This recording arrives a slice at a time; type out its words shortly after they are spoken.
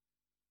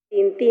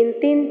Tin, tin,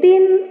 tin,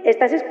 tin.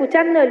 Estás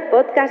escuchando el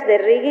podcast de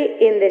Reggae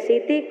in the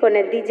City con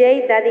el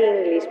DJ Daddy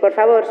English. Por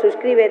favor,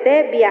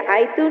 suscríbete vía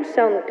iTunes,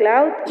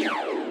 SoundCloud.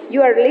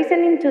 You are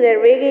listening to the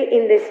Reggae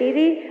in the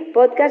City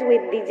podcast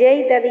with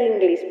DJ Daddy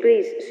English.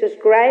 Please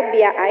subscribe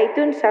via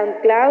iTunes,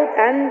 SoundCloud,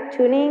 and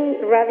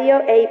TuneIn Radio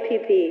app.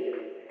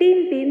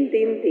 Tin, tin,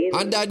 tin, tin.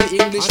 And Daddy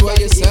English, what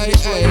you say?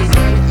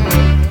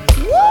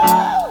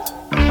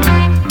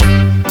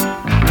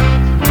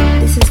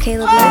 This is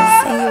Caleb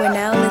Bliss, and you are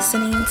now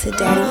listening to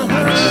Daddy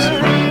English.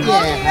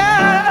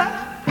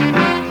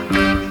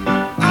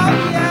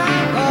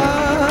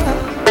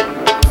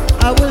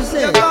 I will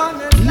say,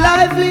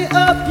 lively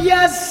up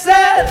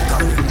yourself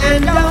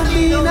and don't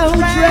be no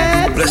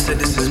dread. Blessed,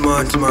 this is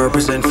Martin, I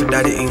represent for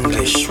Daddy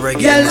English.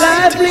 Reggae Yeah,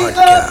 lively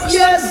up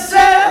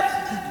yourself.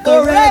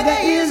 The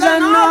reggae is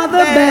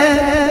another bed.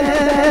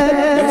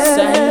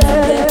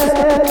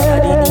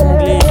 Daddy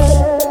English.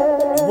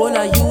 The whole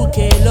of UK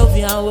love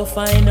you, I will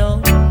find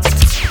out.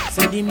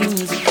 Say the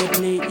music you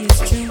play is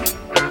true.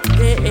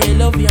 They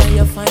love you and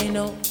you find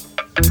out.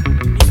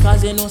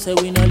 Because they know say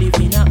we not live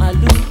in a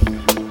loop.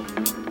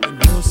 They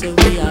know say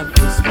we have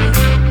respect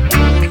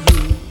for you.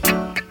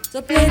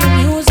 So play the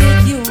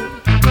music you,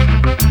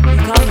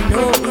 because you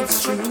know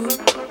it's true.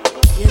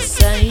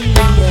 Yes I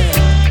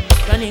yeah.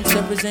 Chronics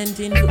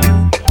representing you.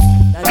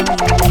 Daddy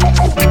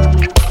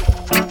English.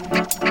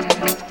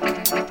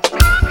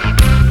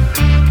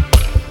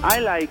 I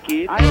like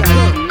it.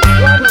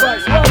 One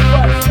voice.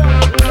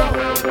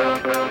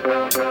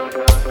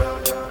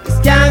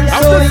 Stand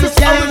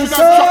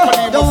so,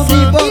 don't be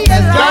bold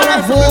as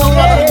powerful.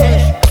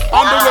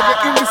 On the Reggae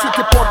in the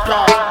City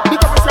podcast. Big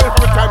up yourself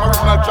every time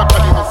original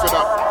Japanese say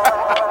that.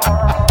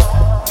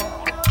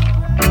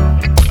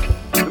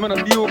 The man of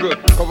Bugle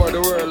cover the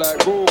world like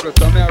Google,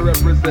 so me I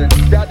represent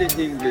Daddy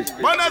English.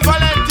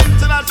 Benevolent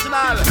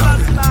International.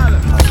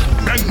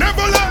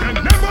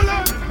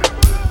 Benevolent.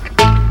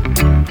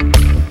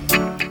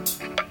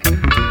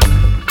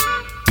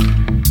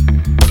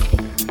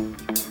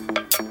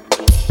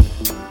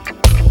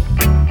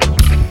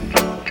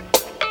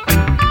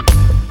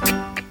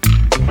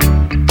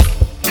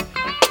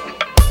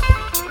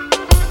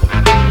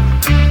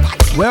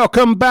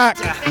 Welcome back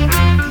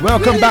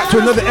to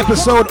another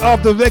episode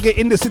of the Reggae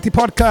in the City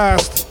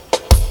podcast.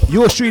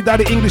 Your street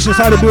Daddy English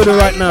inside the building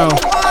right now.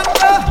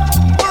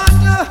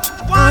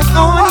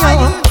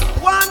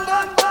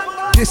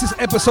 This is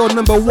episode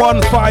number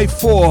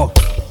 154.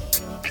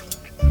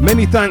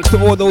 Many thanks to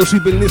all those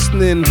who've been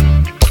listening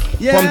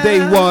from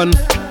day one.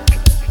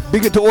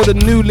 Big up to all the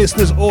new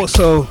listeners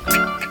also.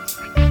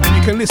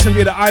 You can listen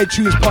via the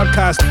iTunes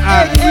podcast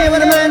app,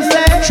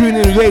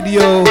 TuneIn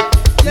Radio,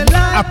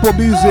 Apple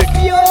Music,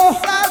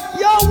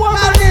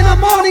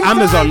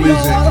 Amazon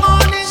Music,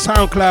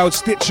 SoundCloud,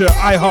 Stitcher,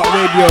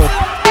 iHeartRadio,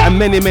 and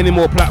many, many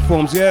more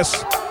platforms.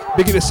 Yes,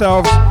 big up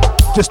yourselves.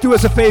 Just do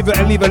us a favor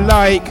and leave a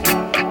like,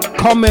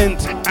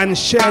 comment, and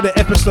share the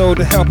episode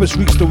to help us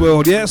reach the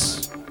world.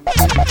 Yes.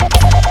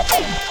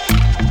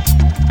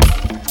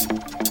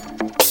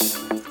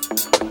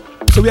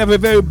 So we have a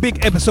very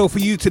big episode for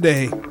you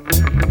today.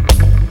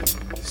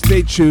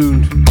 Stay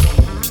tuned.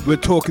 We're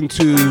talking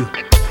to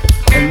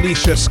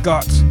Aleighcia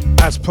Scott,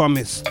 as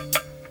promised.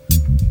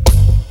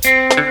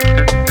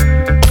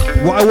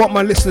 What I want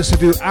my listeners to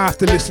do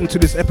after listening to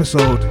this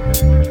episode,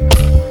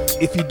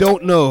 if you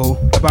don't know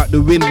about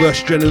the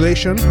Windrush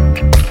generation,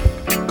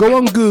 go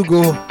on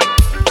Google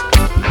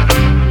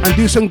and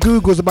do some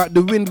Googles about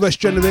the Windrush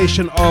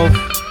generation of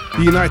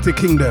the United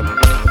Kingdom.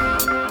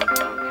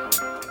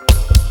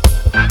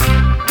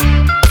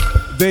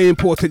 Very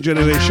important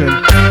generation.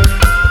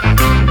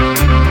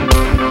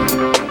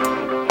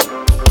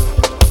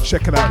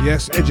 Check it out,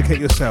 yes? Educate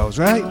yourselves,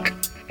 right?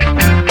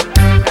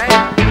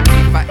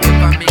 If I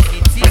ever make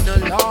it in a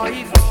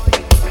life,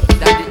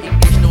 Daddy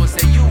English know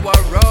say you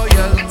are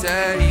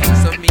royalty.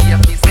 So me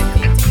have to set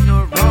it in a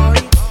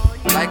right,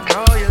 like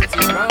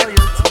royalty.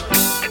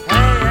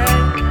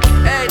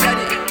 Hey,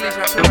 Daddy English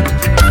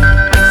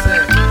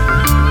represent.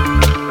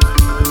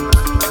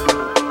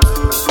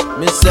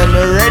 Me say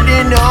me ready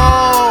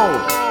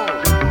now.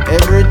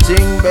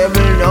 Everything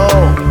baby know.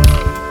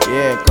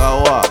 Yeah,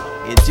 Kawa.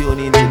 You tune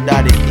into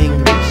Daddy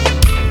English.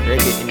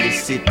 Reggae in the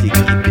City. Keep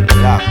it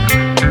locked.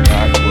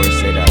 Hardcore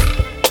said that.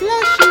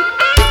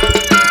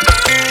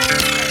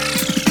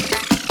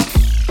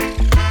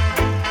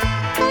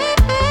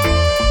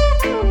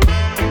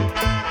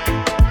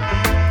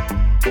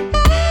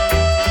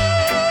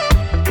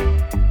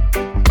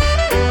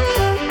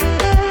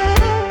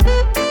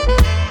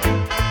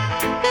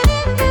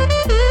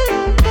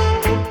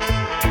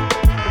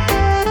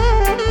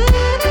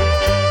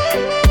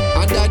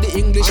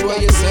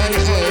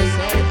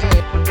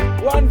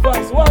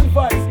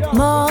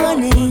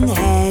 Morning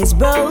has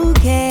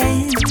broken.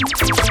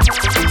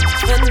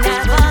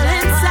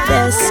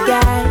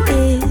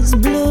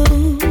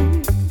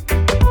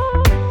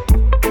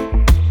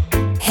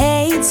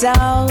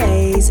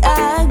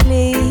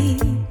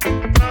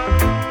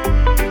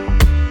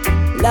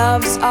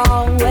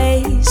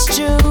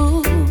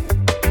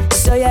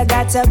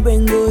 gotta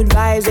bring good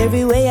vibes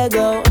everywhere you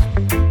go.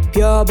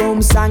 Pure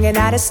boom song and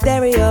not a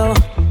stereo.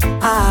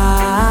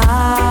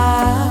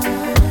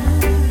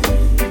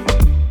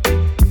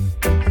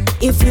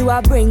 If you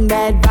are bring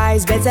bad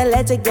vibes, better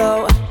let it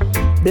go.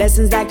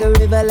 Blessings like a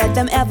river, let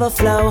them ever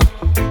flow.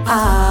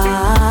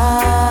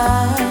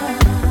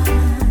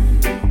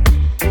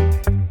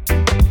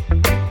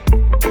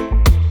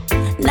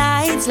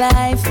 Night's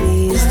life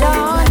is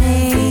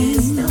dawning.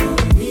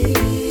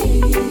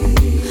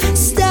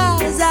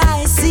 Stars,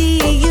 I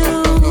see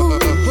you.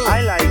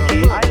 I like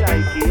it.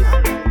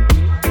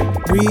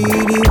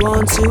 Really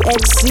want to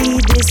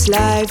exceed this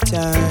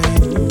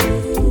lifetime.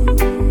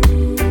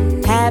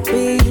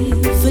 Happy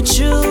for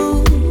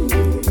true.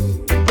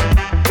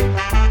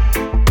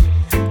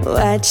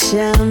 Watch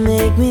out,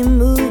 make me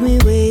move me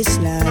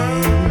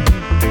waistline.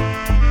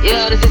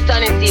 Yo, this is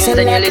Tony Stevens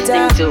and you're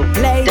listening to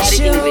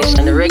Daddy English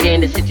and the Reggae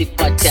in the City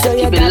podcast. So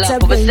you Keep it gotta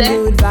locked, bring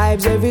good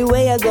vibes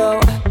everywhere you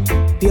go.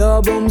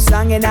 Pure boom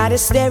song and not a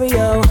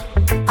stereo.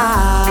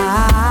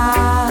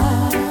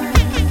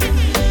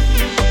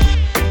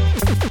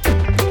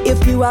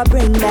 If you are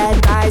bring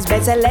bad vibes,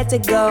 better let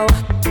it go.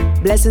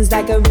 Blessings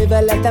like a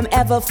river, let them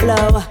ever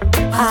flow.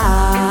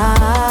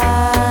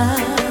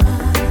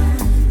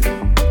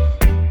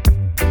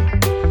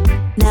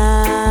 Na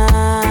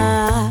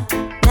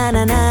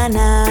na na na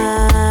na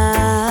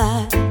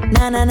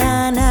na na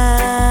na na.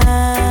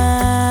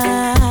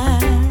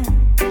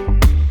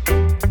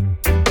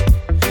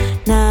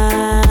 Na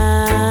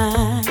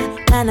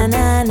na na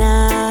na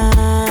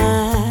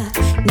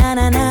na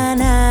na na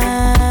na.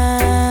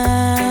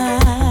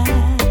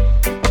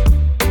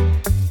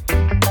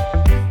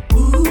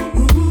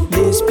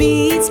 This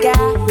beat's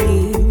got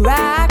me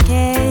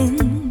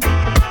rocking.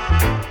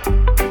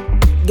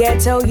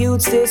 Ghetto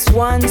youths, this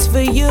one's for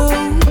you.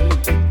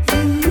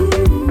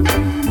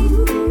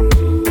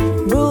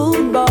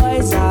 Rude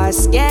boys are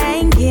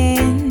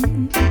skanking.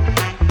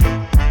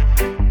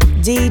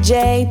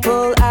 DJ,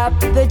 pull up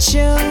the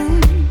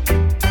tune.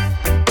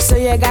 So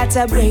you got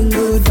to bring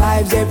good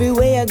vibes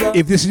everywhere you go.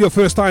 If this is your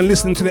first time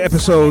listening to the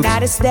episode,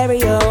 Not a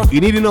stereo.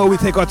 you need to know we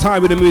take our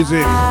time with the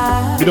music.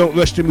 We don't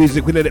rush the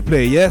music, we let it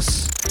play,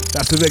 yes?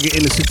 That's the Reggae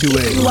in the City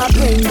way. You are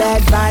bring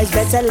bad vibes,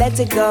 better let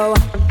it go.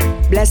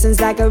 Blessings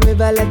like a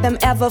river, let them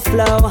ever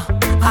flow.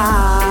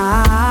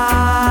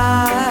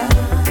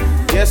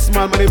 Yes,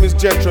 man, my name is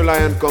Jethro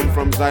Lion, come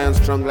from Zion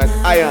Strong Like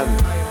Iron.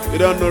 You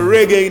don't know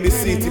Reggae in the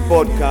City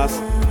podcast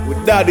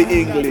with Daddy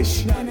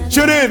English.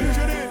 Tune in,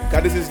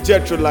 cause this is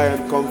Jethro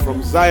Lion, come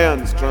from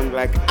Zion Strong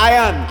Like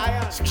Iron.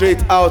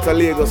 Straight out of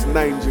Lagos,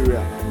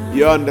 Nigeria.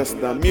 You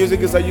understand?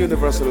 Music is a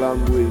universal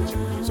language.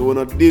 So we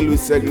don't deal with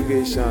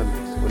segregation.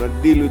 We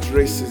don't deal with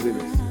racism.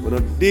 We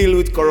don't deal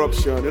with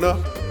corruption, you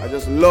know? I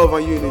just love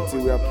and unity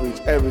we preach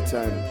every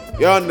time.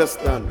 You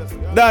understand?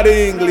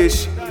 Daddy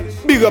English,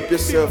 big up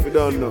yourself, you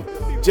don't know.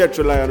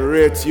 Jethro Lion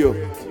rate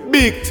you.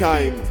 Big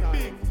time.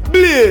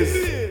 Blaze.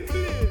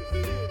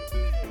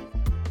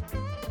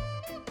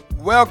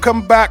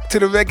 Welcome back to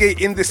the Reggae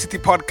in the City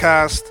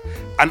podcast.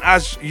 And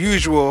as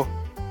usual,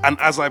 and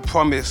as I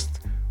promised,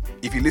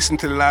 if you listen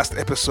to the last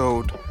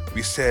episode,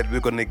 we said we're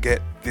going to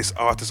get this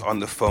artist on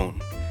the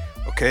phone.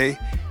 Okay?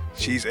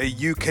 She's a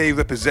UK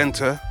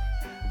representer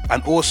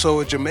and also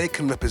a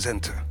Jamaican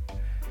representer.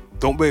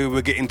 Don't worry,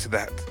 we'll get into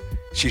that.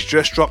 She's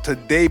just dropped her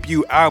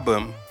debut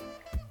album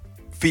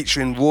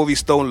featuring Rory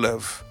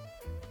Stonelove.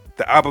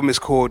 The album is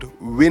called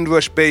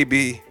Windrush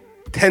Baby.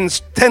 10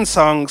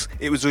 songs.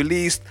 It was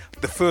released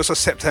the 1st of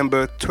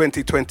September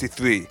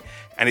 2023.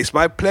 And it's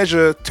my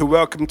pleasure to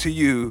welcome to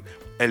you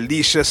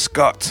Aleighcia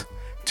Scott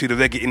to the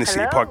Reggae in the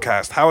City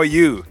podcast. How are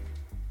you?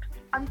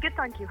 I'm good,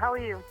 thank you. How are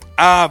you?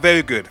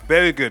 Very good,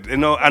 very good. You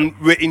know, and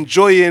we're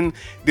enjoying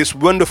this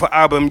wonderful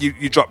album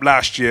you dropped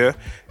last year.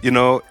 You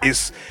know,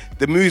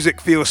 the music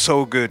feels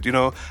so good. You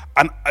know,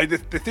 and the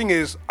thing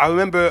is, I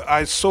remember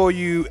I saw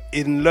you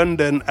in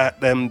London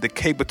at the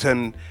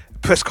Capleton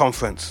press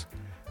conference,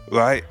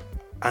 right?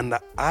 And I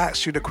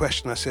asked you the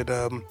question. I said,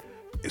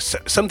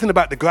 something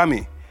about the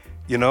Grammy,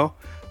 you know,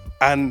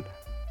 and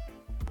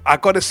I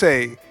gotta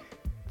say,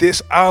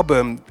 this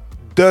album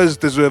does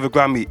deserve a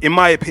Grammy, in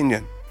my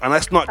opinion. And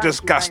that's not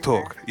just gas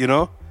talk, you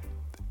know?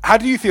 How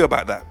do you feel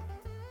about that?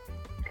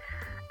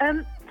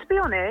 To be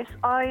honest,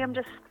 I am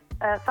just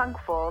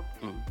thankful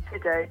to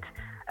that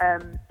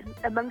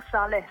amongst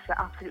our list are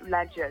absolute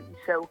legends.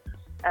 So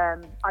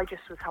I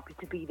just was happy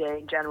to be there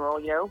in general,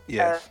 you know?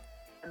 Yes.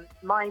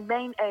 My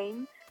main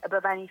aim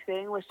above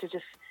anything was to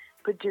just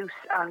produce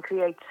and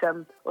create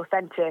some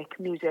authentic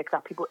music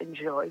that people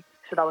enjoy.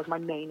 So that was my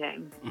main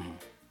aim. Mm-hmm.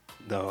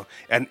 No,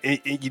 and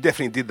you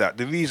definitely did that.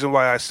 The reason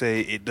why I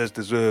say it does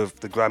deserve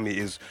the Grammy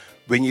is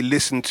when you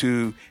listen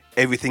to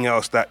everything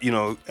else that, you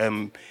know,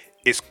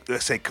 it's,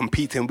 let's say,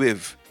 competing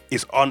with,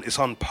 it's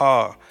on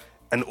par,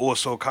 and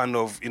also kind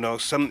of, you know,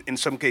 in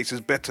some cases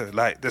better.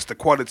 Like, there's the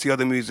quality of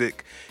the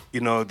music,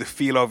 you know, the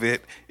feel of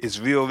it is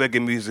real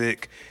reggae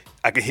music.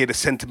 I can hear the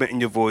sentiment in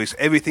your voice,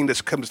 everything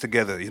that comes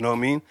together. You know what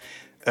I mean?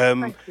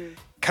 Thank you.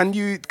 Can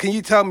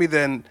you tell me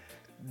then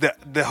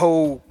the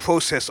whole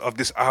process of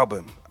this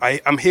album.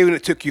 I'm hearing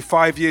it took you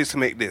 5 years to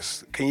make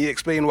this. Can you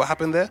explain what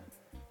happened there?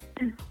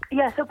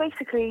 Yeah, so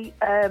basically,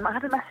 I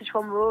had a message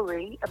from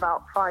Rory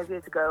about 5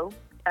 years ago,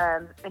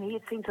 and he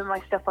had seen some of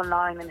my stuff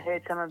online and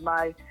heard some of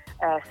my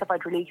stuff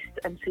I'd released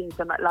and seen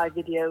some live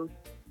videos.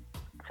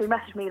 So he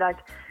messaged me like,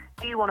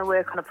 do you want to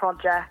work on a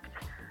project,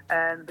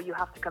 but you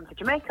have to come to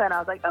Jamaica? And I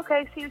was like,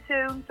 okay, see you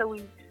soon. So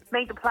we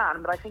made the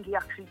plan, but I think he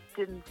actually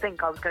didn't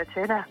think I was going to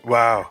turn up.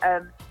 Wow.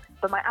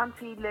 But my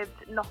auntie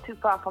lived not too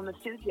far from the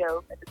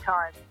studio at the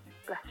time.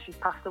 Bless, she's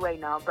passed away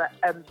now. But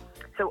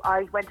so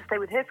I went to stay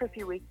with her for a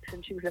few weeks,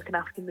 and she was looking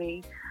after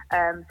me.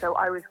 So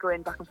I was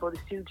going back and forth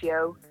the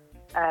studio.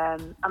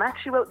 And I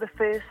actually wrote the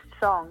first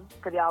song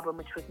for the album,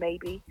 which was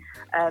Maybe,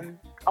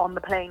 on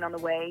the plane on the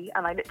way.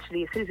 And I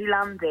literally, as soon as we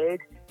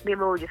landed, me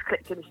and Rory just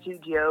clicked in the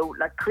studio.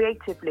 Like,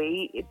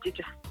 creatively,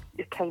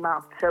 it came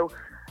out. So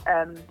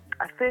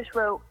I first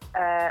wrote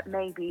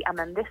Maybe and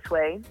then This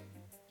Way.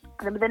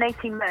 And then within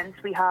 18 months,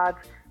 we had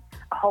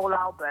a whole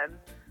album.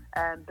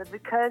 But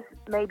because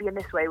Maybe and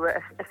This Way were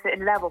a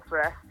certain level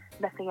for us,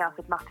 nothing else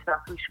had matched us.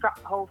 We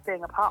scrapped the whole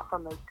thing apart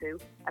from those two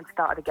and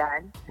started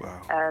again.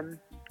 Wow.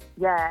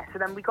 Yeah, so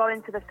then we got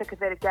into the thick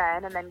of it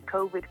again, and then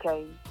COVID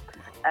came.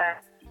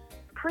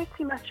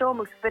 Pretty much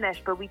almost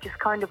finished, but we just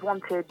kind of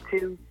wanted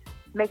to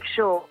make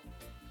sure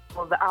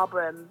the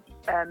album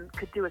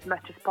could do as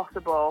much as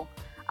possible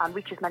and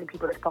reach as many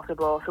people as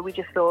possible. So we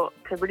just thought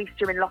to release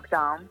during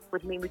lockdown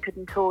would mean we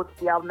couldn't tour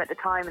the album at the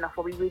time, and that's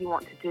what we really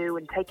wanted to do,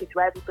 and take it to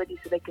everybody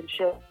so they can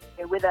share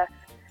with us.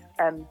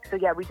 So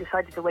yeah, we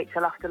decided to wait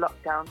till after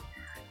lockdown,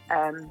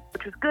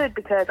 which was good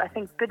because I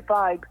think Good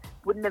Vibe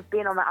wouldn't have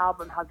been on the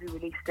album had we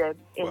released it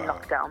in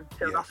lockdown.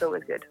 So that's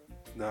always good.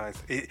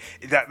 Nice.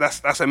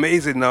 That's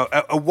amazing. Now,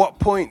 at what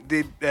point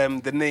did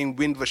the name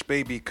Windrush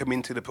Baby come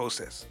into the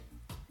process?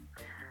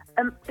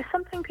 It's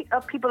something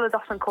people have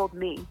often called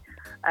me.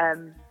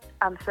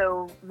 And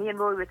so me and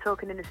Rory were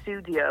talking in the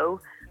studio,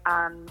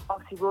 and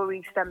obviously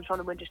Rory stems from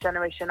the Windrush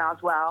generation as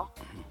well.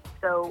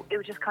 So it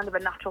was just kind of a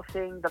natural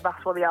thing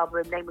that's what the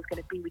album name was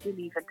going to be. We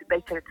didn't even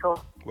debate it at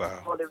all. Wow.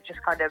 It was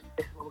just kind of,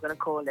 this is what we're going to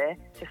call it.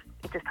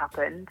 It just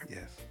happened.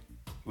 Yes.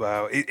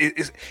 Wow.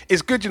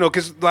 It's good,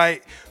 because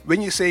like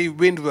when you say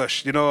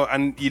Windrush,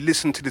 and you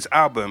listen to this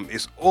album,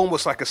 it's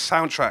almost like a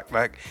soundtrack.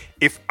 Like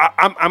if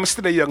I'm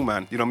still a young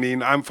man, you know what I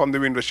mean? I'm from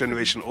the Windrush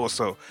generation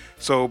also.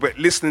 So, but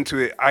listening to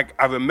it,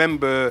 I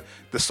remember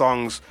the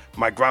songs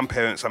my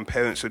grandparents and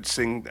parents would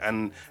sing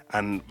and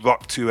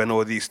rock to and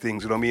all these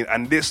things, you know what I mean?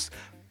 And this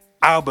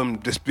album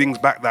just brings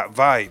back that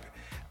vibe.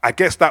 I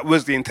guess that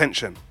was the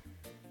intention.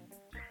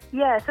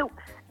 Yeah, so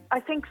I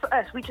think for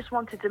us, we just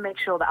wanted to make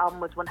sure the album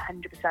was 100%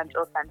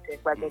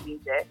 authentic reggae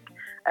music.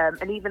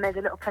 And even there's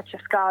a little touch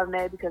of ska in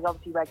there because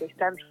obviously reggae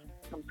stems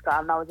from ska,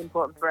 and that was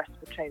important for us to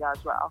portray that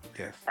as well.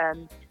 Yes.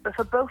 But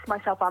for both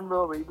myself and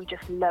Rory, we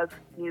just love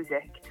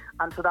music.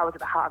 And so that was at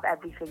the heart of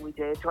everything we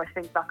did. So I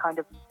think that kind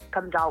of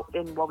comes out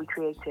in what we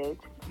created.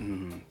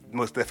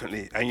 Most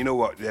definitely. And you know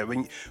what? Yeah,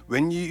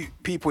 when you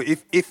people,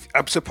 if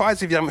I'm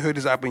surprised if you haven't heard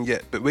this album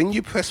yet, but when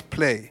you press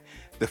play,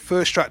 the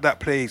first track that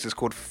plays is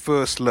called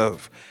First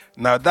Love.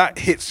 Now that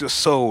hits your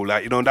soul,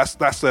 like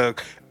that's a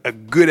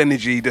good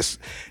energy.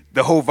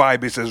 The whole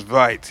vibe is just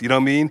right. You know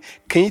what I mean?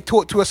 Can you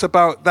talk to us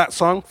about that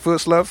song,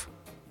 First Love?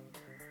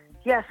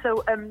 Yeah.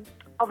 So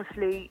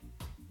obviously.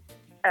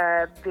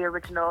 The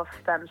original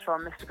stems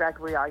from Mr.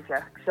 Gregory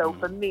Isaac. So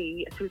for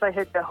me, as soon as I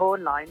heard the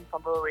horn line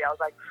from Rory, I was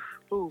like,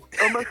 ooh,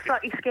 almost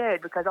slightly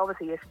scared because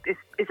obviously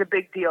it's a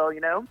big deal,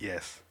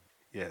 Yes.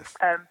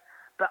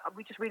 But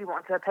we just really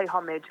wanted to pay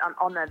homage and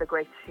honour the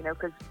greats,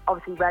 because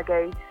obviously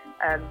reggae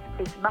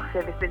is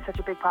massive. It's been such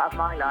a big part of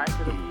my life,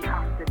 so that we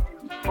have to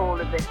do all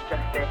of this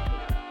justice.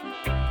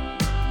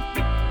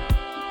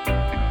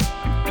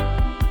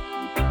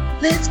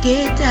 Let's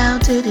get down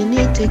to the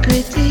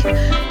nitty-gritty,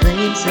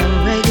 playing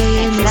some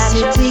reggae in the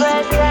city. Your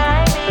first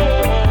time in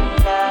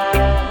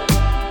love.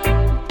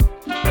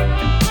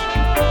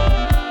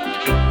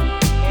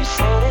 You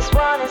say this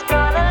one is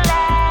gonna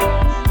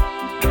last.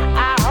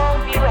 I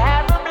hope you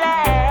have a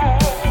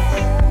blast.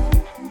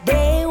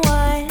 Day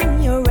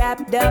one, you're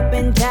wrapped up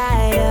and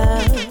tied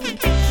up.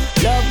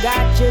 Love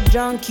got you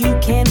drunk, you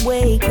can't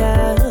wake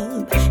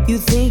up. You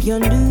think your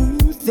new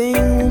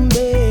thing will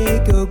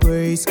make your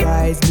gray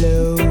skies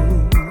blue.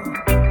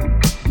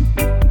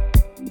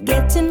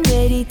 Getting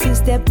ready to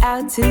step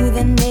out to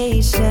the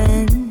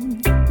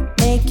nation,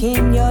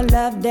 making your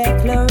love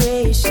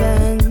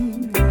declaration.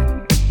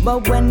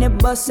 But when it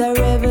busts a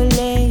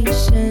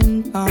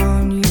revelation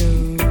on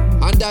you,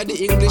 under the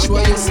English,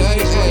 what you say,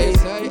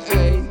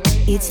 hey.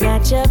 It's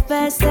not your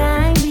first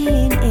time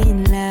being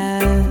in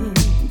love.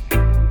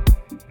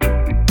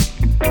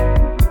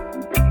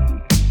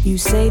 You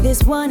say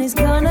this one is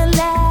gonna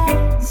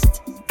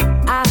last.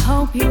 I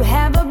hope you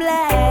have a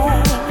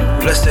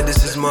blast. Blessed,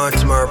 this is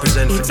Martin, I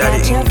represent for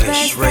Daddy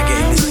English,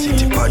 Reggae in the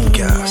City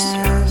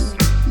podcast.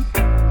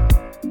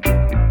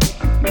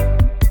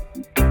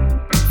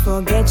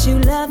 Forget you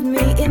loved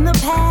me in the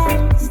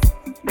past.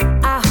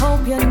 I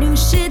hope your new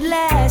shit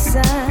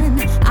lesson.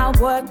 I I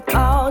worked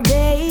all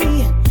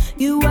day.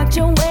 You worked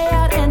your way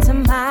out into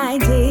my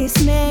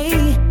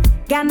dismay.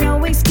 Got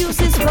no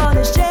excuses for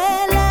the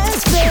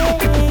jealous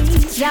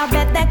face. I'll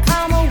bet that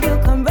karma will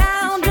come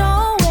round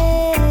your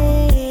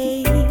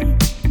way.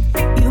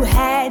 You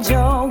had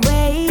your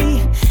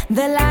way,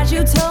 the lies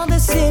you told, the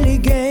silly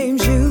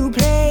games you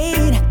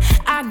played.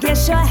 I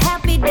guess you're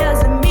happy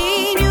doesn't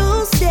mean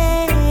you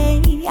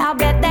stay. I'll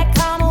bet that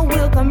karma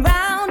will come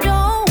round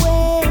your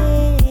way.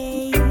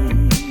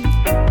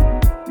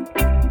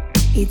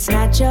 It's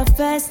not your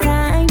first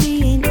time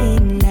being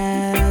in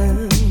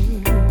love.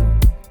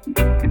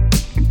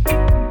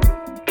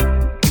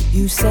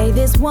 You say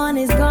this one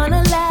is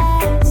gonna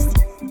last.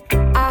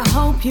 I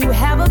hope you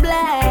have a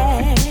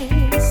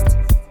blast.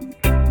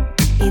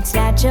 It's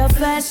not your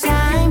first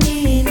time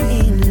being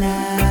in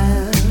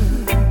love.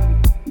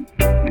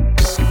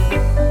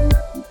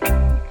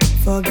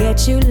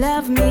 Forget you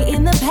loved me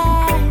in the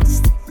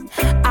past.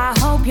 I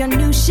hope your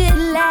new shit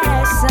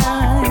lasts,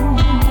 son.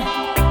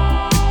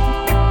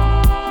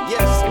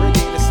 Yes,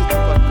 Reggae in the City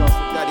podcast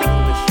with Daddy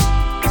English.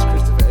 It's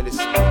Christopher Ellis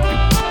speaking.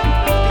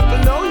 People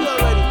know you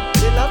already.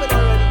 They love it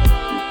already.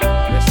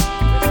 Yes,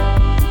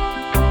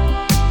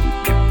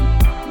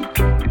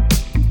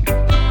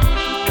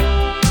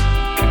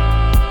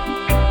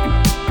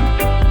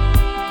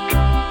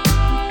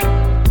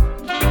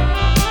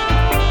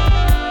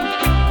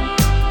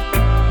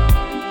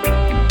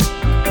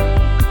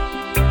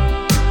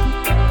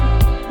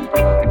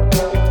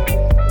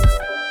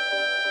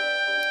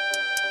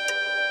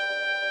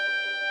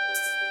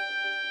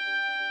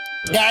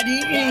 Daddy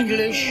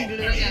English,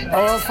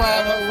 our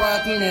Father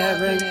walk in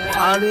heaven,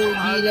 hallowed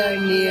be thy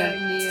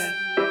name.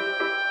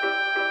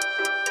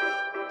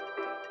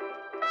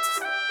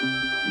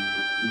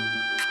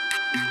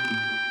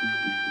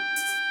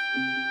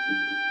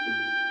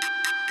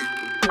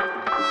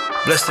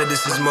 Blessed,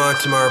 this is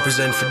Martin, I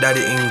represent for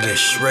Daddy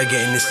English,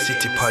 Reggae in the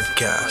City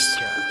podcast.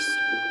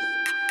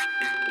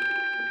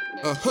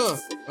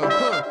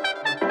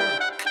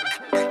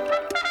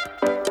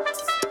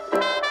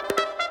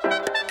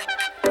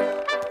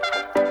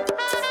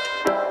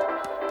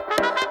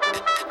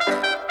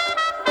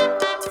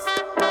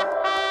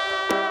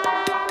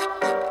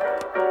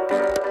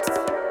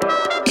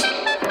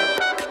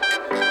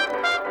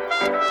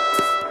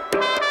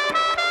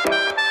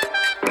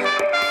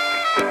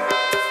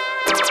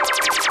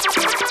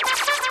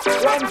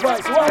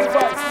 One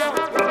voice.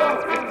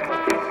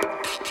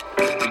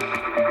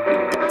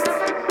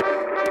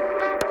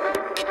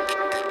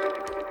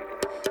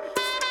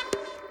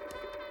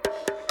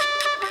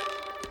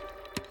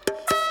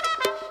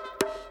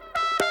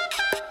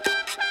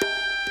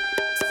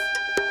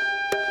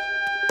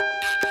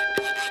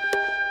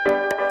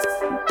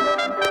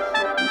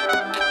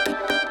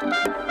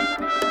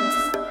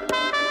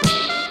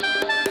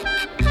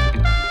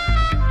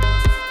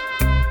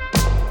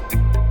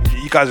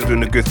 You guys are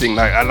doing a good thing.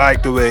 Like, I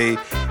like the way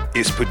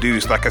it's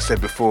produced. Like I said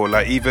before,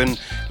 like, even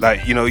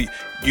like, you know,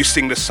 you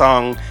sing the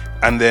song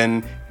and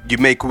then you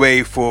make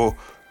way for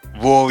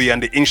Rory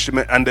and the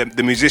instrument and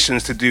the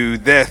musicians to do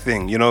their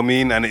thing, you know what I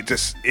mean? And it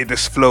just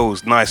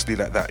flows nicely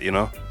like that, you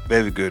know?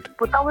 Very good.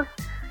 But that was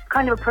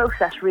kind of a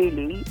process,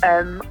 really.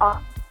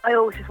 I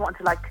always just wanted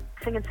to like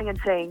sing,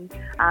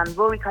 and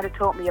Rory kind of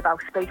taught me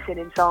about spacing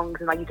in songs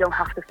and like you don't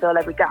have to fill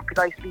every gap,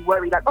 because I used to be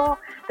worried like, oh,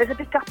 there's a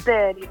big gap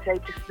there, and he'd say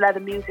just let the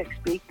music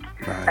speak.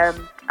 Nice.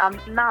 And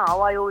now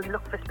I always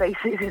look for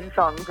spaces in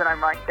songs when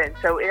I'm writing,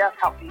 so it has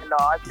helped me a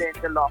lot. I've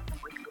learned a lot from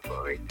working with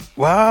Rory.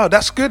 Wow,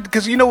 that's good,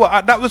 because you know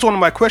what, that was one of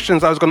my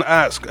questions I was going to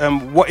ask.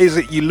 What is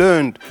it you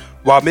learned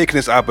while making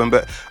this album?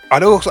 But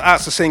I'd also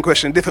ask the same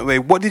question a different way.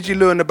 What did you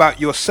learn about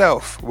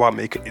yourself while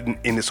making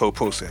in this whole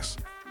process?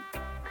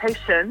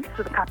 Patience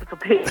with a capital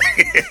P.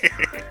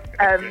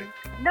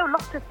 No,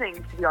 lots of things,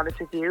 to be honest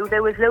with you.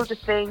 There was loads of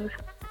things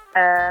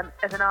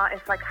as an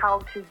artist, like how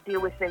to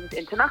deal with things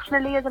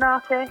internationally as an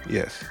artist.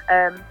 Yes.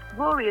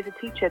 Rory is a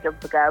teacher,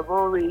 don't forget.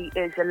 Rory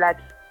is a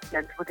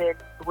legend within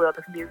the world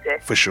of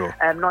music. For sure.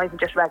 Not even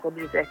just reggae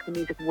music, the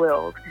music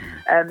world.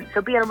 So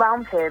being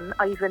around him,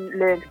 I even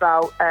learned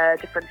about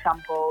different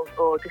samples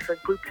or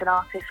different groups and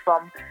artists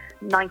from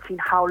 19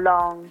 How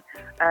Long,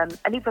 and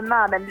even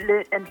that,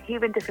 and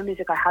hearing different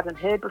music I hadn't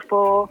heard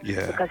before,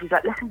 because he's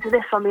like, listen to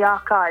this on the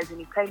archives, and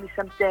he played me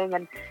something,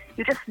 and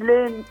you just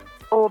learn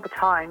all the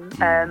time.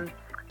 And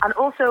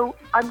also,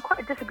 I'm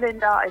quite a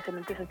disciplined artist and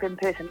a disciplined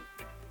person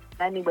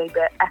anyway,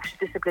 but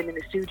extra discipline in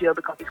the studio,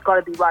 because it's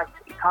got to be right.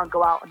 You can't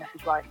go out unless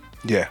it's right.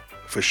 Yeah,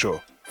 for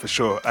sure.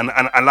 And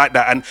I like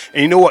that. And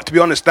you know what, to be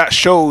honest, that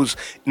shows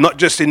not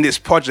just in this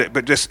project,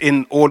 but just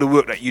in all the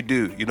work that you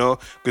do, you know,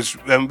 because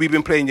we've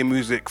been playing your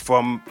music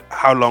from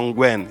How Long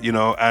When, you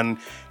know, and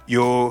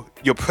your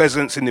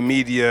presence in the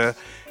media,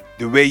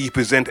 the way you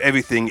present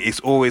everything is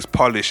always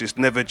polished. It's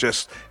never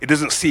just, it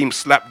doesn't seem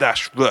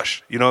slapdash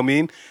rush, you know what I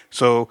mean?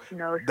 So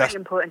no, it's very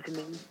important to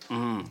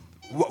me.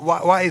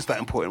 Why is that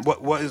important?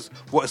 What is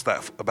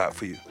that about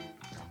for you?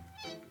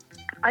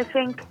 I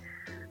think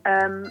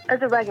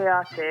as a reggae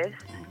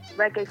artist,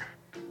 reggae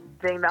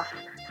thing that's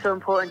so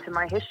important to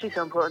my history,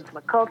 so important to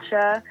my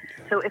culture.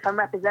 So if I'm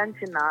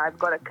representing that, I've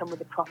got to come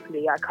with it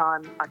properly. I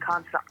can't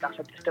slapdash.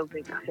 I just don't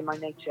think that's in my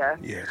nature.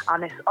 Yes.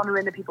 And it's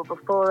honouring the people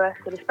before us,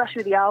 and especially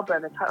with the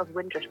album, the title's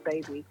Windrush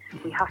Baby.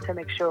 We have to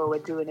make sure we're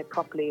doing it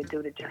properly and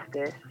doing it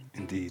justice.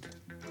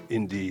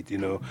 Indeed, you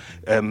know,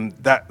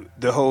 that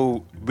the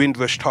whole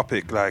Windrush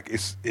topic, like,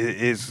 it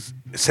is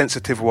a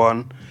sensitive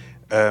one.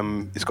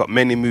 It's got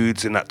many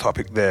moods in that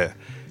topic there,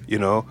 you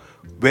know.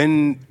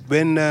 When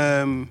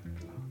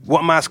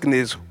what I'm asking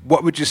is,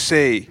 what would you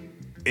say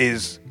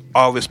is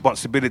our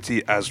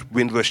responsibility as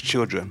Windrush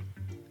children,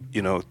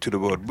 you know, to the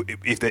world?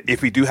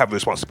 If we do have a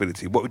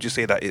responsibility, what would you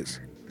say that is?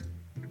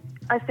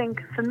 I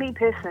think for me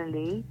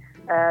personally,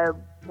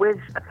 with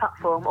a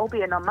platform,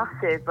 albeit not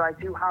massive, but I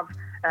do have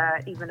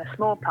even a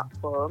small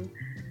platform,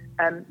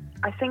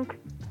 I think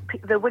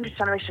the Windrush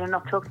generation are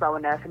not talked about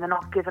enough, and they're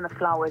not given the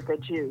flowers they're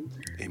due.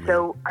 Amen.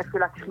 So I feel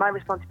like it's my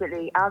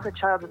responsibility as a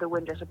child of the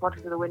Windrush, a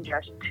product of the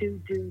Windrush,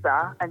 to do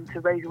that and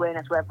to raise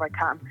awareness wherever I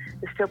can.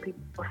 There's still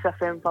people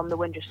suffering from the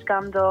Windrush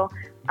scandal,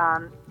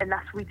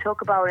 unless we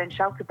talk about it and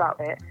shout about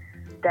it,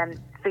 then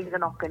things are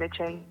not going to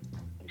change.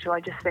 So I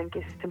just think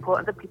it's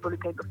important that people who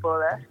came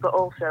before us, but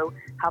also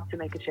have to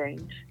make a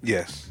change.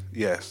 Yes,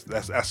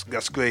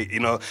 that's great,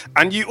 you know.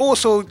 And you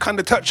also kind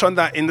of touch on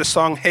that in the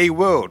song "Hey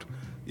World,"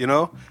 you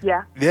know.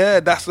 Yeah.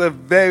 That's a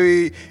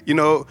very, you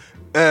know,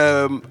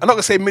 I'm not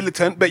gonna say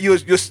militant, but you're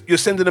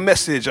sending a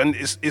message, and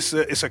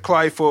it's a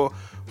cry for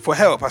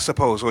help, I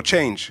suppose, or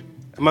change.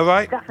 Am I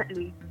right?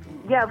 Definitely.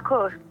 Yeah, of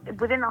course.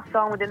 Within that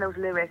song, within those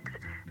lyrics,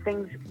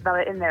 things that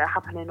are in there are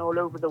happening all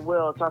over the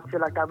world, so I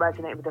feel like that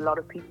resonates with a lot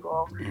of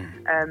people.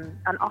 And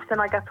often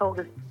I get told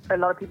it's a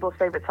lot of people's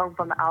favourite song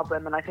from the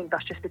album, and I think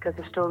that's just because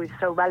the story is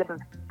so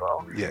relevant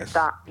for people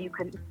that you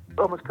can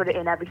almost put it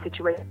in every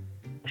situation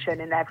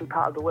in every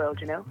part of the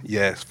world, you know?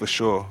 Yes, for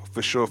sure,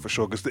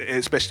 because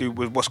especially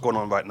with what's going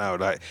on right now,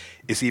 like,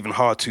 it's even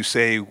hard to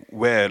say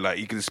where, like,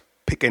 you can just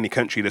pick any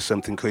country, there's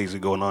something crazy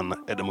going on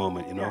at the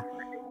moment, you know?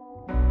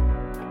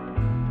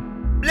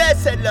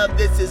 Blessed love,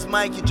 this is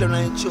Mikey John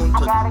in tune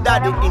to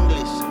Daddy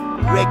English,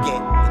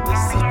 reggae in the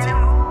city,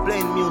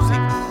 playing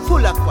music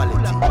full of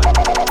quality.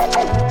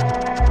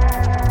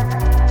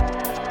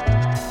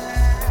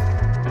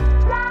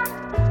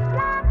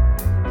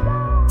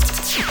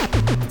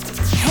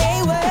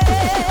 Hey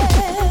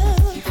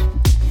world,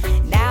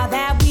 now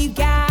that we've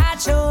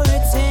got your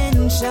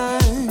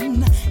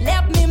attention,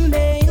 let me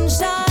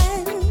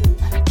mention,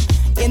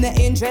 in the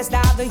interest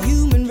of the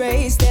human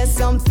race, there's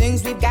some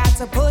things we've got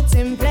to put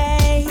in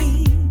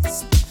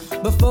place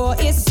before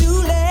it's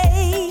too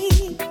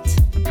late.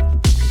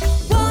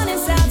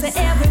 Warnings out to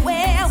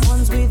everywhere,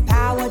 ones with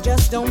power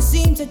just don't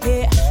seem to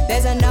care.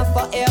 There's enough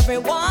for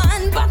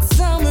everyone, but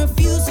some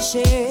refuse to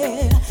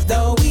share.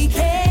 Though we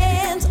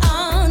can't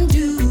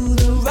undo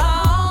the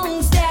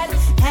wrongs that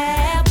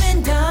have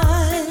been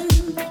done,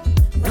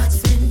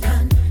 what's been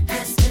done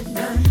has been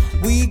done.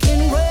 We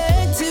can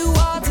work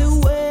towards a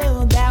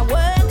world that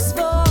works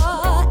for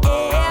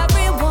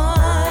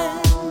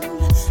everyone.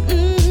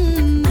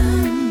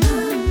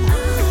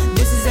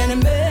 This is an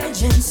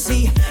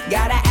emergency,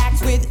 gotta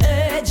act with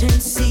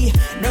urgency.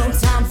 No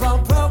time for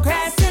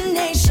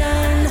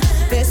procrastination,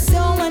 there's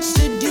so much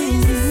to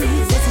do.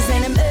 This is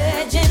an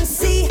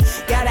emergency,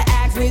 gotta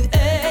act with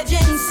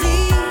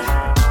urgency.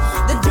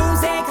 The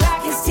doomsday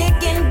clock is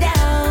ticking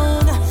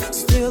down,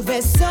 still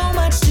there's so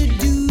much to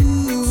do.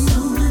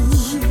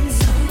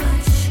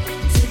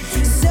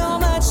 So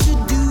much to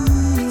do.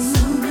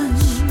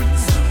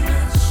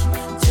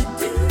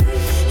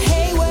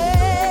 Hey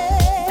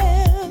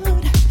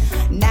world,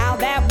 now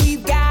that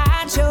we've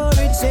got your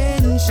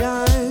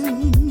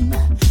attention,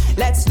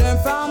 let's learn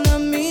from the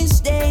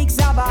mistakes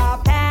of our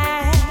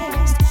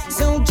past,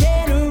 so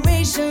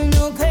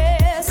generational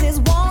curses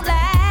won't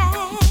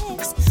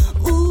last.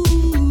 Ooh,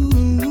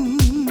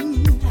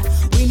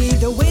 we need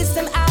the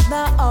wisdom of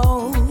the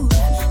old,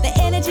 the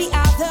energy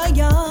of the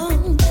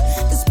young,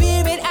 the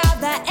spirit of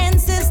the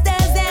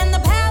ancestors, and the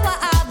power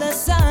of the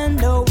sun.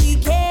 No, we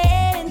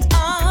can't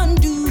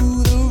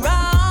undo the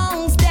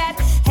wrongs that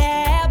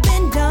have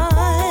been done.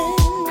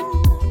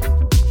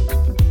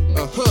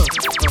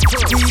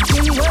 We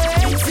can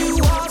work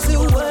towards a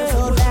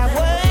world that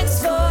works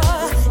for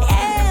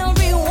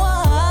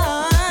everyone.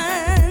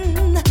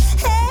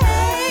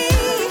 Hey,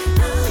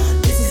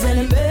 this is an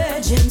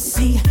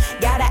emergency,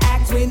 gotta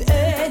act with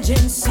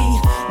urgency.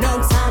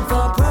 No time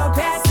for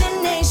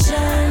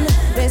procrastination,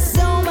 there's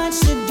so much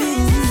to do.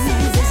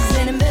 This is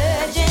an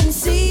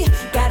emergency,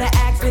 gotta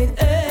act with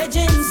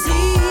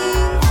urgency.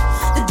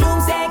 The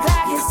doomsday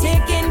clock is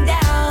ticking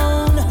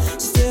down,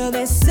 still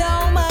there's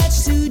so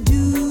much to do.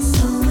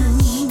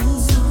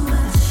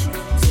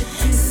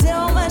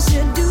 So much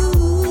to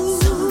do,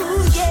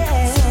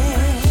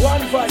 yeah.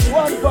 One voice. Oh,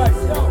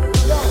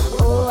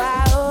 I,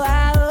 oh,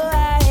 I, oh,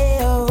 I,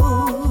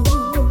 oh.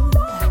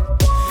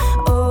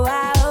 Oh,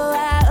 I, oh,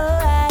 I, oh,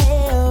 I,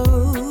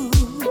 oh.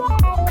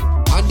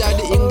 Under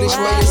the English,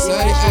 what you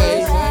say,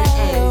 hey.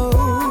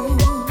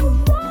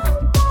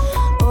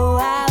 Oh,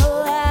 I,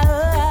 oh, I,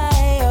 oh,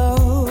 I,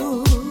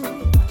 oh.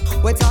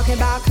 We're talking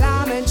about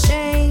climate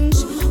change.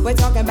 We're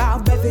talking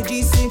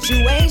refugee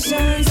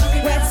situations.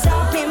 We're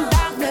talking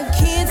about the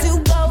kids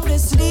who go to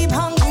sleep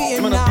hungry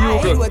at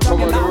night. We're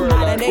talking about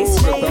modern day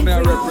slavery.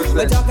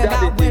 We're talking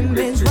about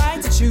women's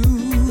right to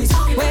choose.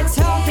 We're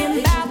talking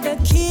about the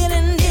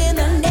killing in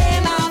the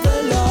name of the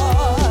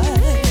Lord.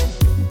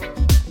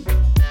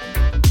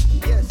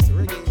 Yes,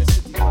 reggae in the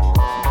city.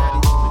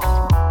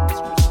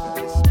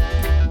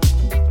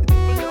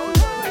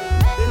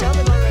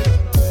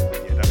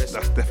 Yeah,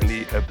 that's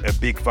definitely a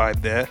big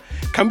vibe there.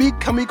 Can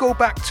we go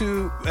back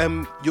to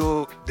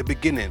the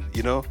beginning?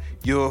 You know,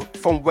 you're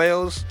from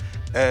Wales.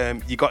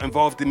 You got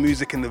involved in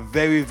music in a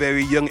very,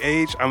 very young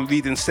age. I'm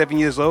reading 7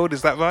 years old.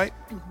 Is that right?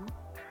 Mm-hmm.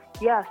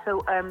 Yeah.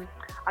 So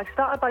I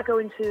started by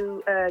going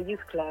to a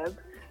youth club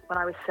when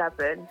I was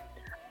 7,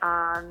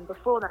 and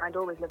before then I'd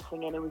always loved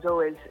singing. It was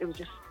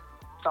just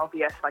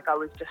obvious. Like I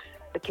was just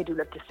the kid who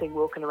loved to sing,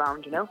 walking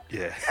around. You know.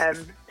 Yeah.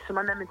 So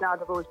my mum and dad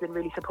have always been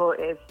really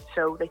supportive.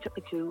 So they took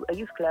me to a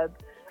youth club.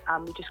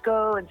 We just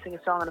go and sing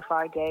a song on a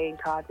Friday in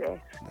Cardiff.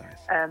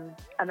 Nice. And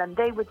then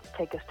they would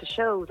take us to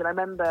shows. And I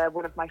remember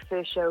one of my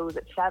first shows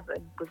at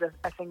 7 was a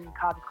thing in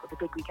Cardiff called the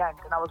Big Weekend.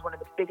 And that was one of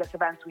the biggest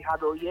events we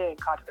had all year in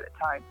Cardiff at the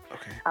time.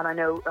 Okay. And I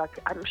know,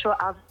 I'm sure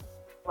I'd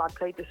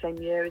played the same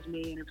year as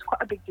me, and it was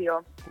quite a big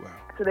deal. Wow.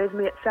 So there's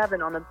me at 7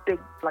 on a big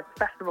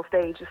festival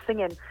stage, just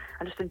singing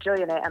and just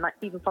enjoying it. And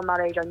even from that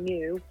age, I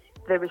knew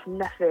there is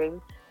nothing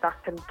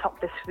that can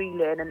top this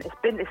feeling, and it's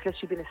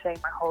literally been the same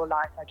my whole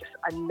life.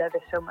 I love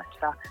it so much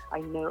that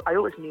I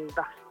always knew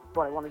that's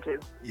what I want to do.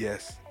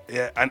 Yes,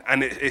 yeah,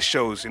 and it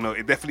shows, you know,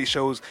 it definitely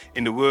shows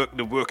in the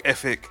work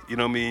ethic, you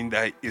know what I mean,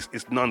 that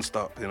it's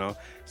non-stop, you know.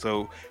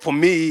 So for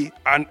me,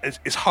 and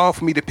it's hard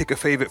for me to pick a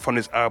favorite from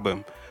this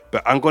album,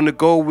 but I'm going to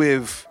go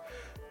with,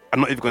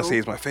 I'm not even going to say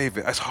it's my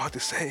favorite, it's hard to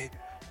say,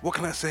 what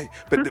can I say?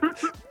 But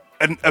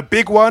a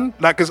big one,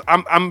 like, because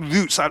I'm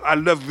roots, I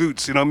love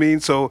roots, you know what I mean,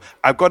 so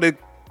I've got to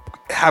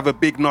have a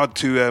big nod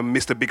to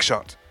Mr. Big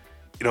Shot.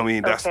 You know what I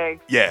mean? That's, okay.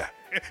 Yeah.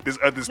 There's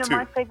others too.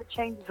 My favourite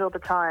changes all the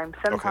time.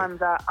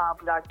 Sometimes I'll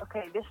be like,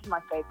 okay, this is my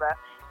favourite.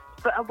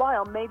 For a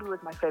while, maybe it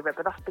was my favourite,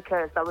 but that's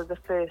because that was the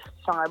first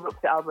song I wrote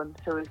for the album,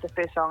 so it was the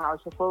first song I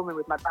was performing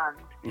with my band.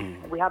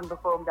 We hadn't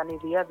performed any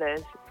of the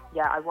others.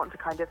 Yeah, I want to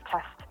kind of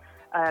test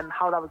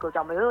how that would go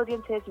down with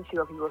audiences and see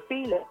what people were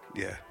feeling.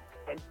 Yeah.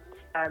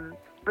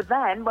 But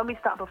then, when we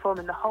started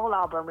performing the whole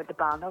album with the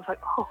band, I was like,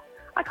 oh,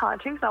 I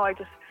can't choose now, it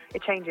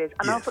changes.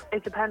 And also,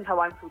 it depends how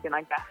I'm feeling,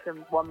 I guess,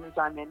 and what mood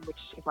I'm in, which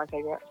is my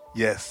favourite.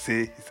 Yes,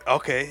 see?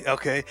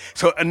 Okay.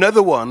 So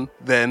another one,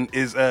 then,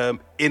 is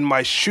In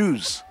My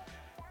Shoes.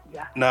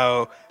 Yeah.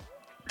 Now,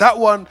 that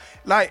one,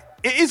 like,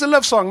 it is a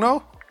love song,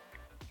 no?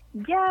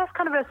 Yeah, it's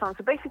kind of a love song.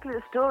 So basically,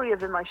 the story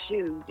of In My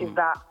Shoes is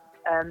that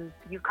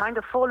you've kind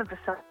of fallen for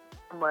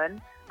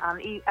someone,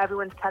 and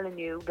everyone's telling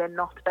you they're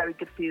not very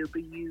good for you,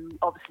 but you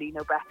obviously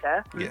know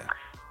better. Yeah.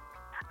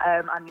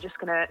 And you're just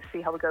gonna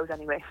see how it goes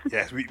anyway.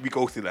 Yes, we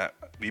go through that.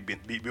 We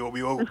all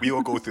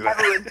go through that.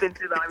 Everyone's been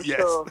through that, I'm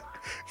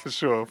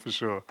sure. For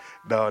sure.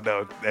 No,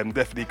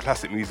 definitely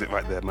classic music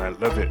right there, man.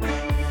 Love it.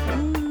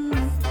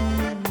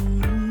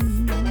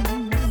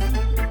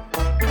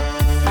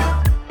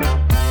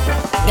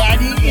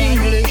 Daddy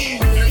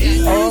English,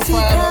 our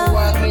Father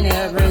walk in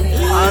heaven,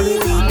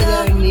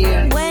 hallelujah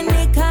near. When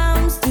it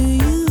comes to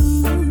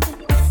you,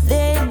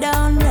 they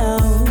don't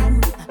know.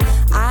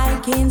 I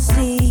can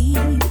see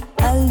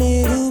a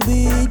little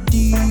bit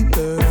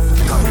deeper.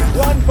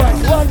 One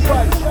punch.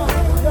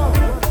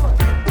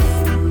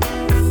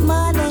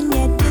 More than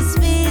yet just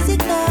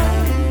physical.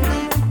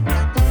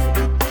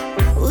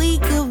 We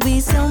could be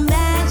so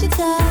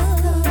magical.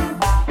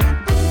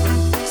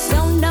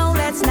 So no,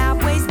 let's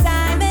not waste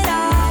time at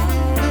all.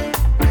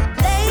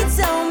 They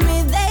told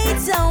me. They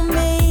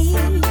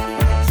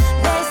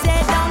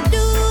said don't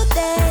do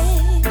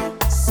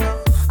this.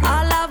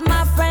 All of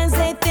my friends,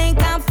 they think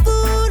I'm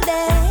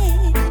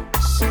foolish.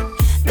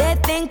 They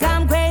think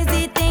I'm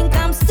crazy, think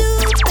I'm stupid.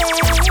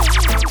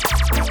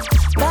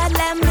 But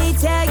let me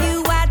tell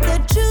you what the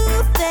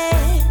truth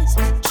is.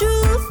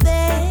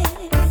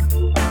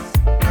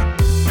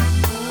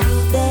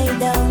 They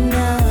don't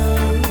know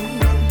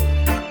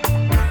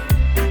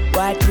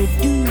what you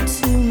do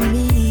to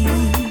me.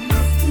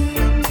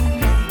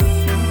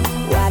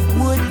 What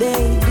would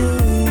they do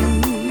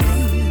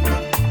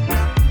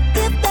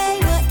if they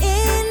were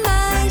in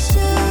my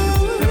shoes?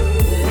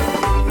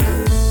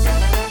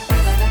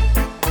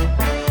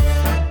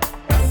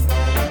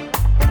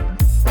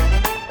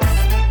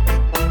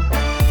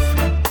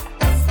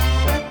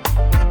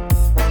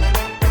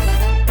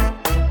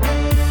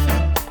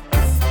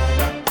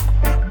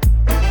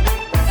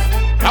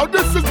 Now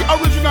this is the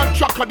original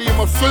track of the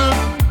film.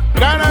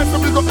 Then I have to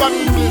big up that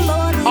English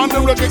on the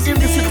Reggae in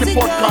the City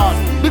podcast.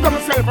 Big up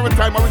yourself every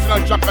time,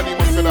 original track of the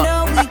You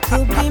know we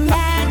could be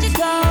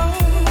magical,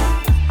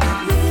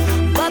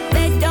 but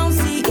they don't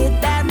see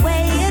it that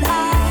way at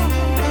all.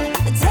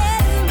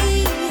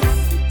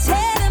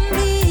 Telling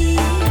me,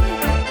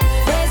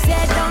 they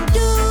said don't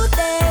do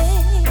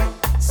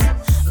this.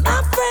 My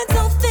friends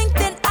don't think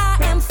that I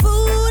am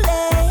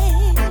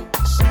foolish.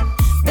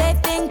 They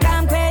think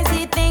I'm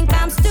crazy, think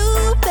I'm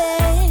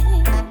stupid.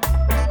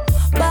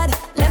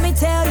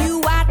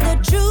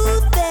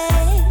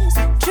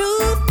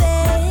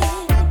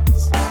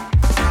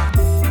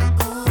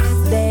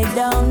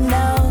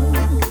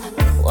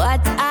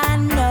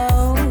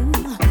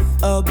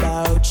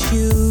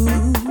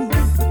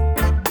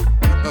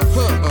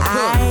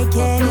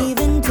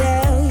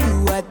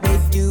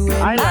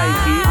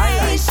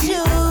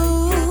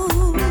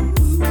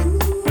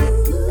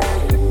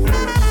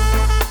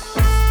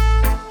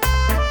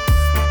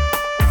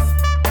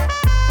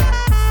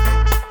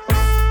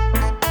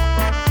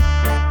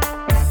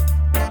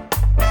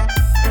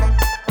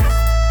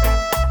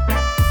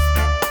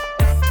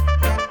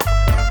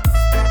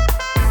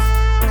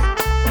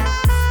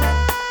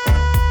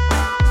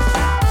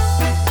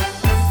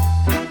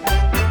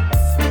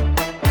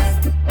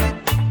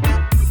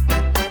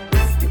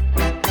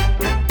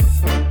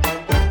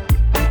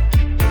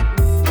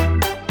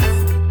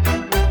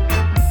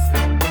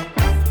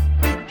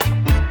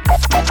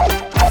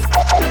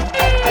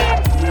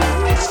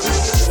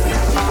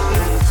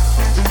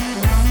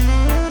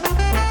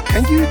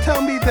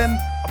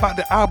 about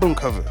the album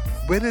cover.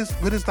 Where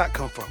does that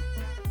come from?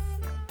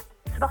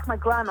 So that's my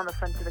gran on the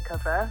front of the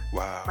cover.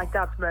 Wow. My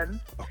dad's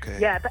mum. Okay.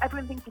 Yeah, but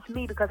everyone thinks it's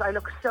me because I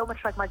look so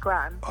much like my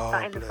gran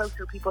that in the bless.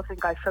 photo people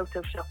think I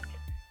photoshopped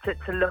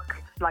to look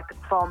like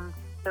from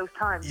those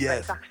times. Yes. But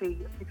it's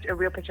actually a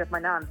real picture of my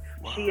nan.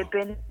 Wow. She had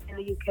been in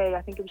the UK,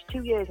 I think it was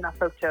 2 years in that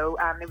photo,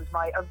 and it was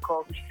my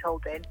uncle who she's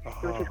holding.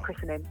 It was his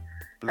christening.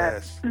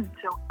 Bless.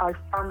 So I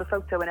found the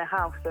photo in her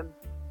house, and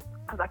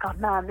I was like, oh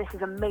man, this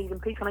is an amazing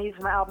piece. Can I use it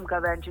for my album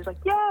cover? And she was like,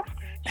 yes.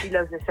 She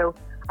loves it. So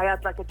I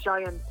had like a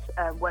giant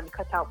one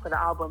cut out for the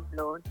album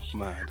launch.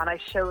 Man. And I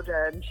showed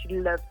her, and she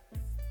loved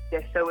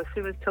it. So as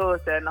soon as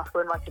tour's done, I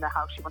put it right in her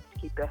house. She wants to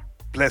keep it.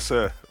 Bless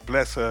her,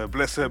 bless her,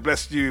 bless her,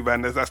 bless you,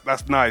 man.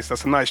 That's nice.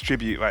 That's a nice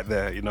tribute right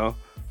there, you know,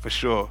 for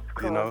sure.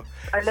 Cool. You know.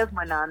 I love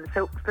my nan.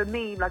 So for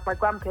me, like my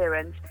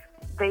grandparents,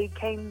 they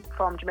came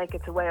from Jamaica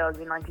to Wales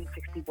in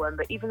 1961,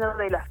 but even though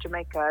they left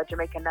Jamaica,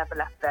 Jamaica never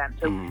left them.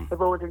 So they've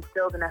always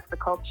instilled in us the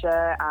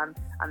culture and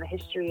the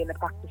history and the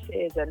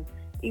practices and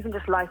even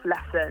just life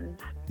lessons.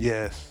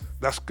 Yes,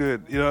 that's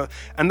good. You know,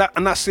 and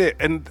that's it.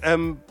 And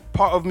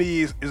part of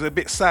me is a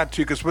bit sad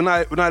too, because when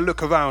I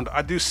look around,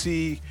 I do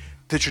see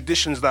the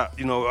traditions that,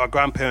 you know, our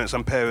grandparents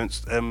and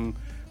parents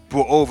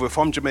brought over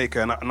from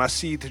Jamaica, and I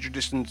see the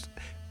traditions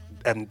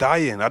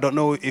dying. I don't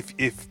know if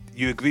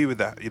you agree with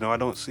that. You know, I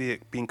don't see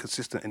it being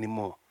consistent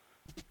anymore.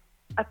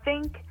 I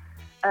think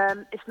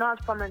it's not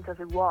as prominent as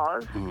it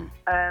was,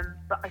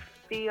 but I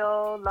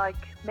feel like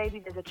maybe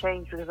there's a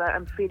change because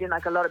I'm feeling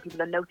like a lot of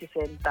people are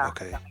noticing that.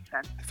 Okay, if that makes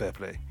sense. Fair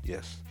play.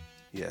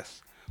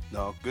 Yes.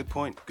 No, good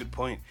point.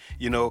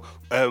 You know,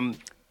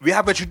 we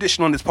have a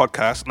tradition on this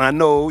podcast, and I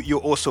know you're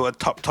also a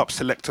top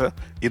selector,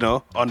 you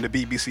know, on the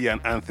BBC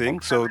and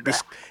things. So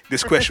this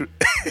question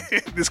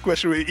this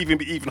question will even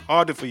be even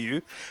harder for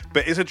you.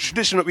 But it's a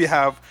tradition that we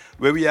have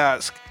where we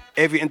ask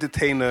every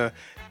entertainer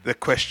the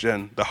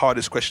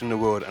hardest question in the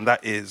world, and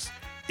that is,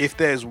 if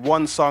there's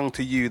one song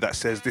to you that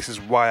says this is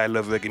why I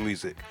love reggae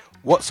music,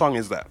 what song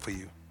is that for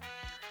you?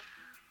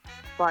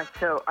 Right,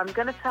 so I'm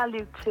going to tell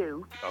you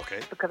two,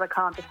 because I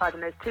can't decide,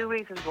 and there's two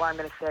reasons why I'm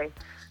going to say.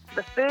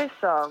 The first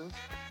song,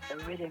 the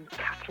rhythm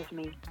catches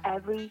me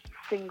every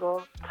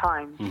single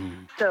time.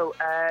 So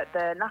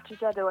the Natty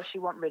Dead or She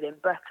Want rhythm,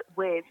 but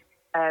with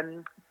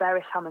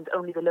Beres Hammond's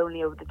Only the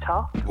Lonely over the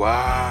top.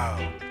 Wow.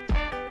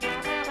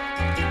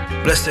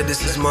 Blessed,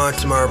 this is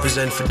Martin, I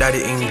represent for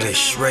Daddy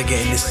English,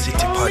 Reggae in the City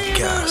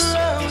podcast.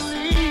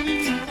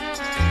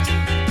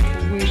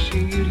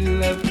 Wishing you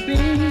loved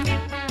me.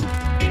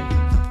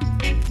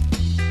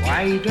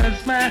 Why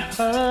does my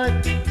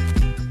heart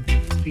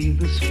feel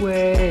this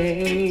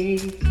way?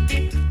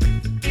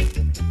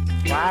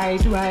 Why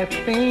do I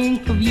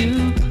think of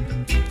you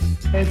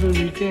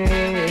every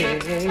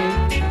day?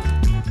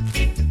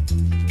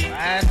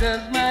 Why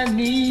does my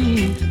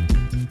knees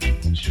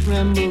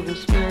tremble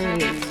this way?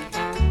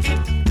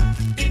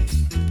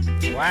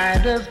 Why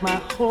does my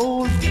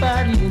whole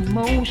body in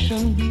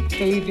motion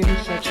behave in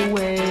such a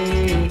way?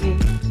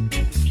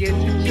 Guess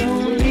it's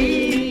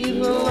only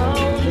the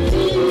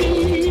lonely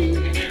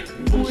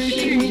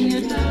wishing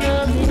you'd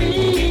love me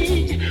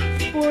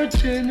for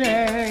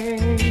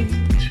tonight.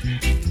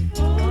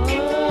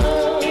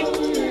 Oh,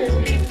 yeah.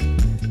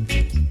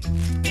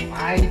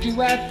 Why do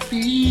I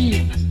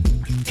feel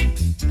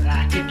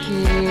like a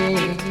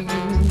king?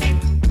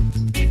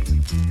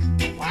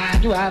 Why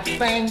do I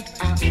think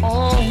I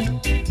own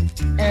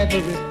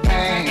everything?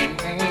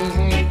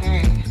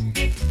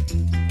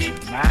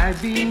 Might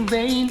be in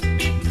vain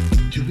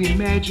to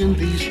imagine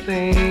these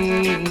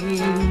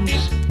things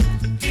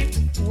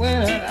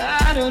when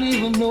I don't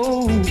even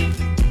know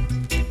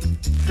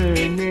her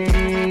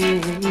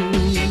name.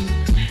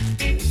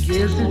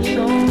 Guess it's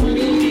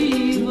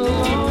only the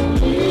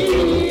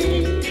lonely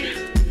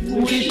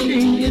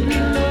wishing you'd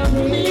love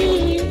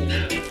me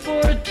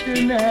for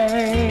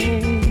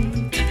tonight.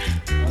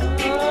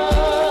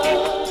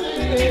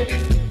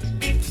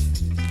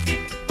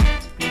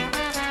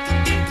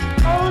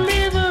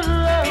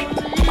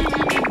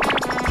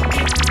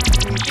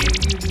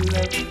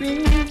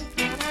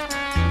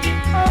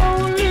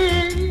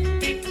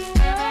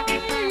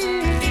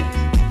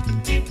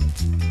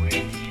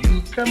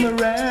 Come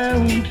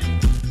around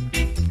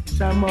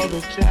some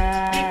other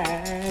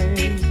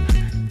time,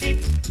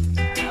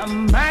 I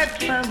might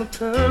find the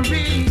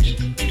courage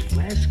to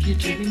ask you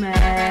to be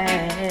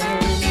mine.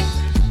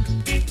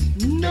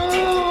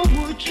 No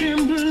more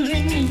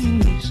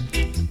tremblings,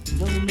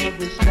 no more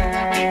this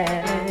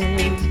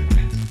time.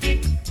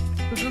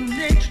 But the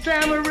next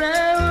time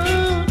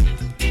around,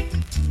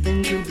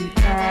 things will be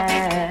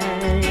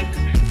fine.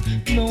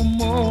 No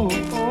more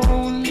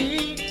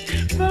only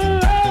the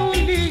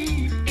lonely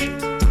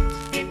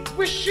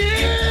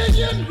wishing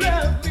you'd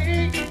love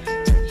me,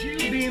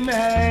 you'd be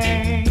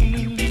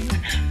mine.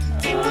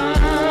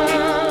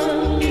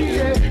 Oh,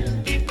 yeah.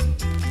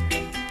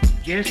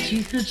 Guess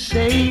you could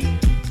say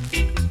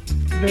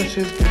this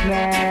is good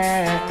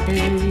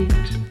night.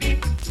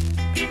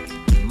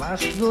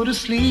 Must go to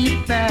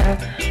sleep now,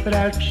 but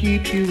I'll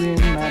keep you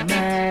in my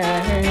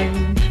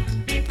mind.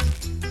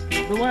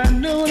 Though I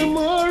know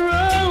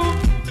tomorrow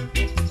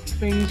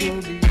things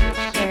will be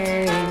the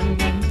same.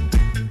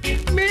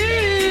 Me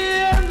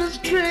and this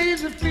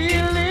crazy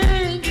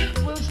feeling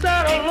will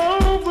start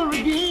all over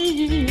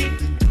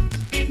again.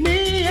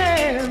 Me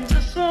and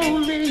this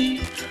only.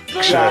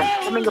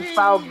 Something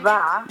about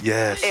that.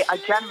 Yes. I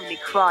genuinely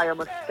cry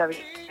almost every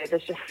day.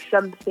 There's just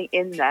something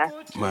in there.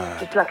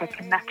 Man. It's like a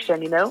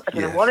connection, you know? I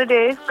don't Yeah. know what it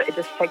is, but it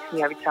just takes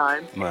me every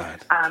time. Man.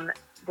 And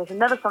there's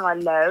another song I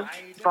love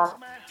from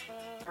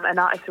an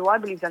artist who I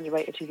believe is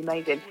underrated. She's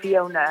amazing.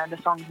 Fiona, and the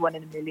song's 1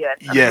 in a Million.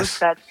 And Yes. she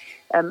said,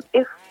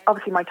 if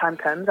obviously my time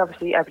comes,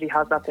 obviously everybody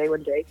has that day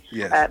one day.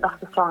 Yes. That's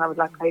the song I would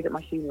like played at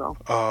my funeral.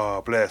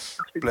 Oh, bless.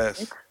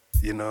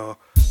 You know.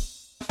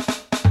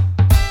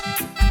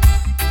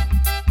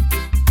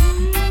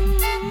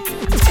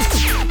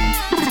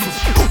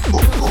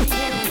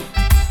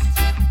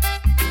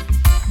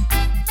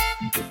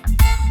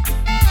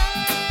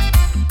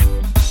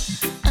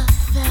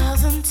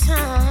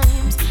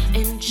 Times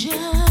in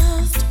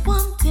just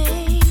one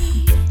day,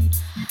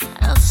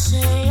 I'll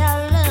say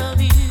I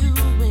love you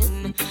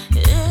in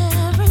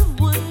every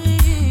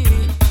way.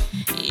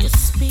 You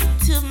speak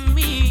to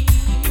me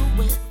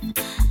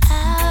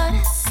without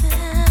a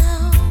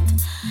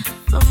sound.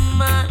 From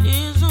my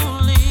ears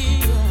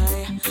only,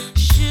 I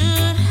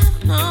should have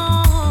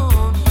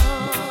known.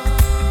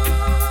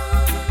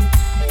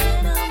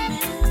 In a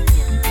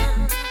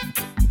million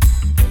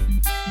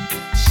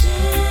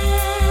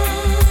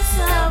chance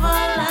of a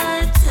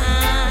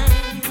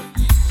lifetime,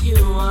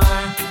 you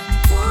are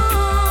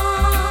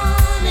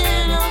 1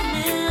 in a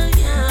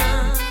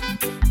million.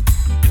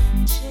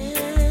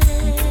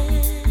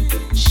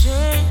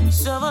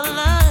 Chance of a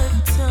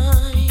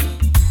lifetime.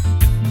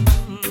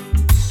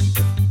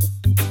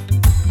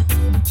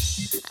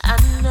 I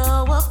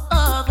know of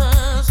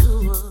others who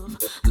have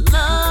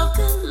loved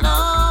and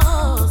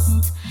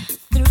lost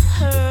through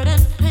hurt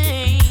and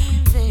pain.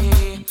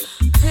 They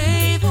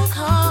pay the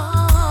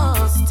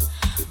cost,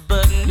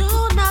 but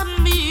no, not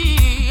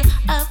me.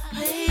 I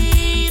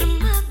paid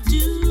my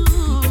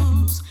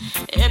dues,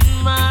 and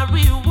my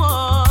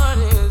reward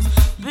is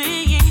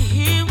being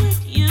here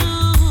with you.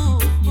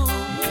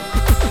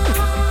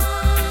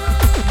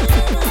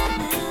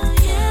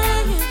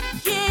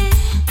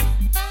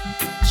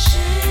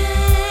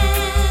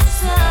 Chance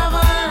of a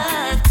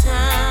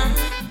lifetime.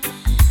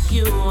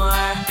 You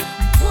are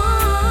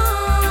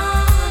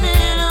 1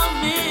 in a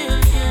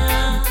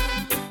million.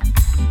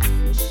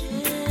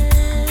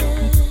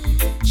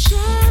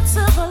 Chance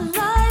of a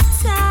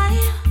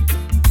lifetime.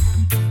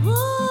 Ooh,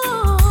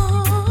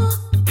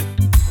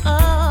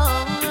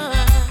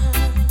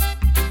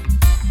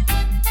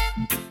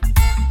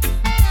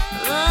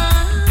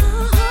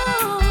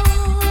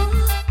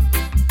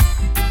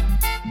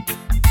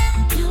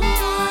 you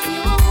are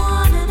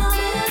 1 in a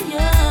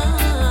million.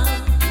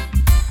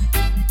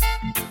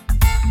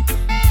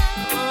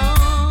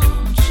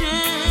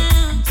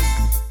 Chance of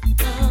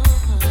a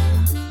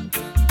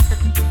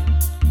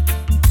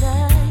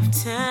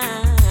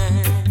lifetime.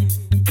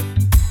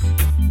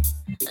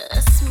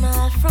 A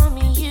smile from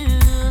you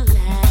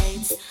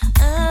lights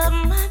up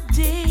my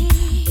day.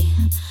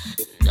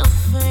 No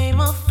fame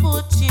or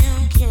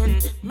fortune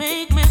can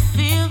make me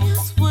feel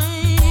this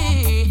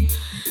way.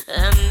 I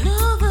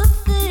know the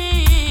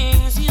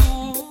things you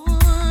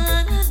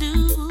wanna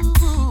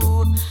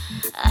do.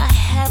 I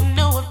have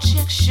no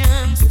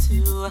objections to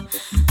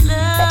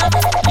love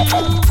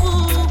you.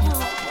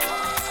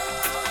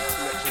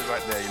 Sections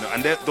right there, you know,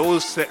 and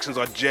those sections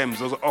are gems.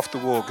 Those are off the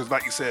wall because,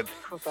 like you said,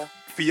 Okay.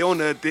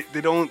 Fiona,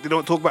 they don't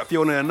talk about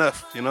Fiona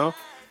enough, you know.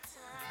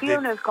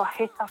 Fiona's got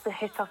hit after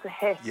hit after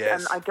hit, Yes.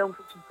 and I don't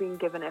think she's been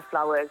given her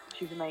flowers.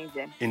 She's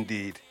amazing.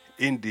 Indeed.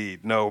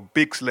 No,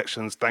 big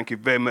selections. Thank you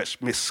very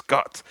much, Miss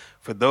Scott,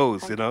 for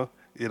those. You know.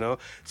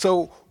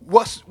 So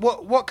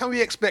what can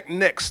we expect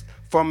next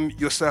from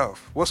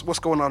yourself? What's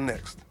going on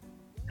next?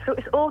 So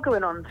it's all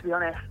going on, to be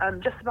honest.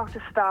 I'm just about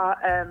to start.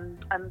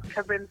 I'm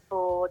covering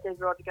for David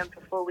Rodigan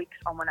for 4 weeks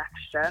on One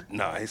Extra.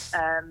 Nice.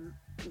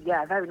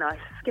 Yeah, very nice.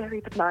 Scary,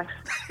 but nice.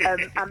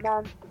 And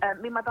then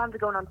me and my band are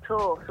going on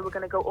tour, so we're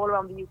going to go all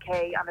around the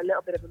UK and a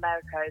little bit of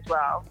America as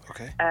well.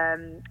 Okay.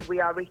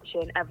 We are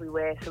reaching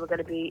everywhere, so we're going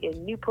to be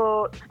in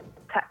Newport,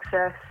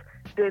 Texas,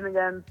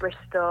 Birmingham,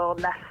 Bristol,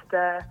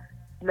 Leicester,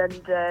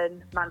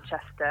 London,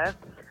 Manchester.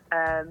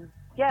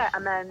 Yeah,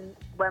 and then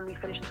when we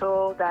finish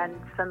tour, then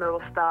summer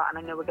will start, and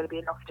I know we're going to be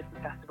in lots of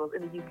different festivals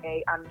in the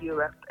UK and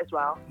Europe as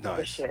well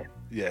this year.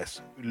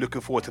 Yes,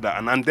 looking forward to that.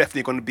 And I'm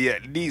definitely going to be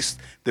at least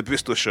the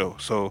Bristol show,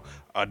 so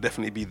I'll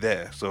definitely be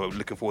there. So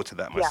looking forward to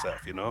that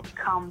myself, you know.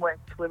 Can't wait.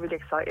 We're really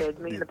excited.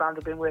 Me and the band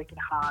have been working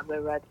hard.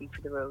 We're ready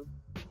for the road.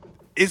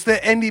 Is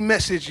there any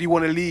message you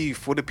want to leave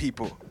for the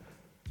people?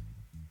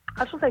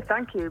 I just want to say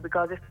thank you,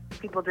 because if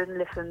people didn't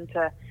listen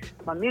to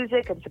my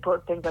music and support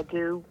the things I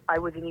do, I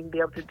wouldn't even be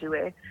able to do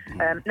it.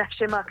 Next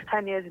year marks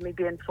 10 years of me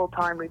being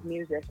full-time with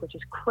music, which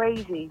is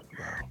crazy.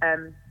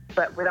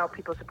 But without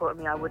people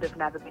supporting me, I would have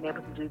never been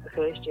able to do the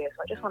first year.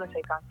 So I just want to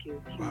say thank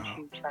you.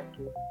 Huge thank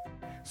you.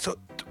 So,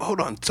 hold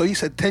on. So you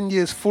said 10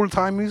 years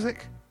full-time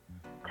music?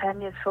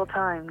 10 years full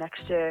time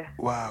next year.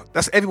 Wow,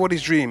 that's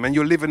everybody's dream, and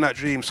you're living that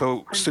dream.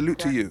 So salute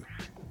to you.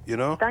 You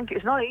know. Thank you.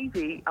 It's not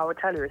easy. I would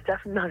tell you, it's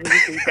definitely not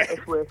easy, but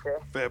it's worth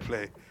it.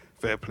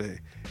 Fair play.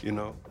 You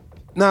know.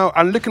 Now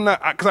I'm looking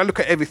at, because I look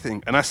at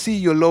everything, and I see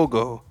your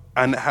logo,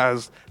 and it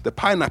has the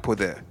pineapple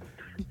there.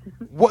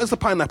 What is the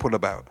pineapple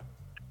about?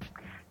 Do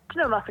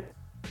you know, that's a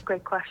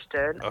great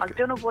question. Okay. I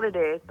don't know what it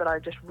is, but I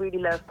just really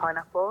love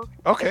pineapples.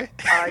 Okay.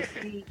 I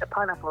see a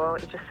pineapple,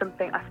 it's just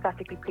something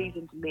aesthetically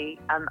pleasing to me,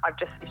 and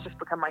it's just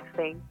become my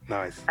thing.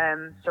 Nice.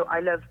 So I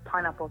love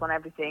pineapples on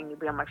everything.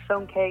 It'd be on my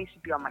phone case,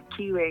 it'd be on my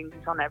key rings,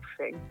 it's on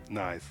everything.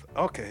 Nice.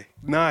 Okay.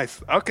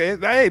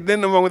 Hey,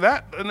 nothing wrong with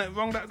that. Nothing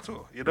wrong with that at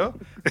all, you know?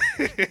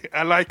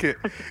 I like it,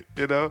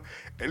 you know?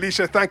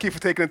 Aleighcia, thank you for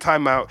taking the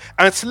time out.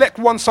 And select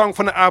one song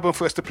from the album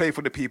for us to play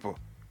for the people.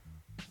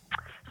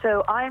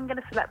 So I am going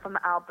to select from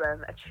the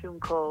album a tune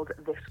called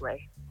This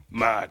Way.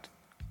 Mad.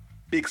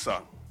 Big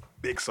song.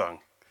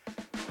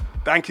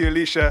 Thank you,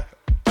 Aleighcia.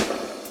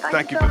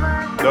 Thank you. So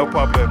much. No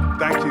problem.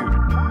 Thank you.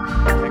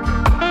 Take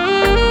care.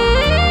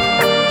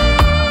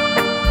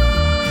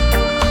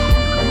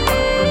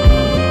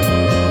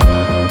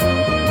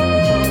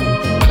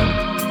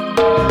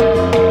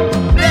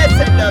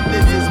 Blessed love,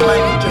 this is my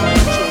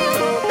introduction.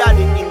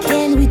 Daddy English.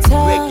 Can we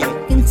talk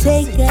and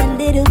take a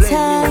little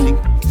time?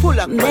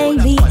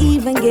 Maybe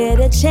even get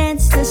a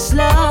chance to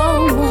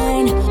slow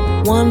wind.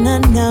 Wanna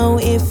know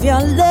if your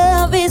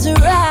love is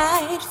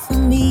right for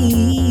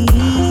me.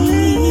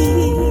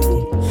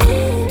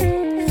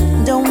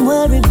 Don't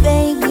worry,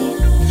 baby,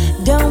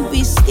 don't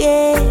be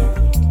scared.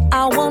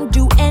 I won't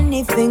do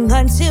anything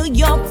until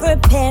you're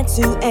prepared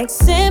to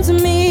accept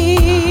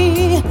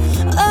me.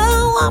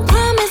 Oh, I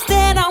promise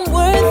that I'm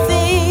worth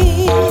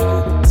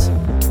it.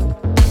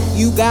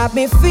 You got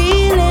me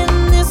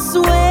feeling this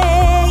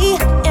way,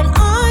 and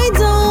I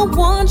don't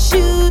want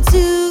you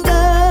to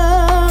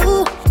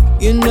go.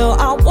 You know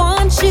I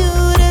want you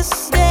to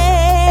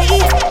stay.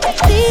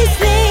 These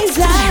things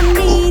I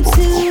need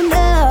to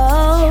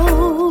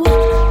know.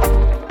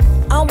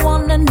 I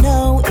wanna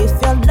know if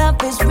your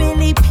love is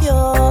really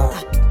pure.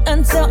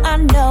 Until I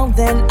know,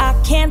 then I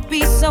can't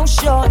be so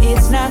sure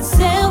it's not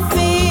selfish.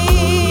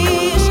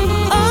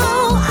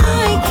 Oh,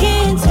 I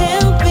can't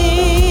help it.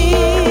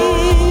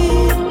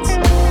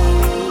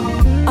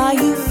 Are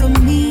you for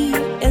me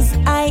as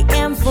I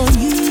am for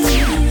you?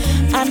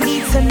 I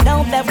need to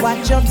know that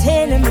what you're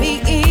telling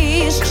me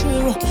is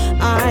true.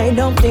 I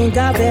don't think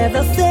I've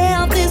ever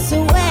felt this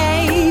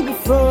way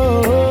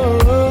before.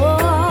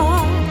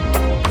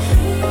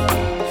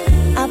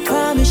 I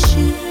promise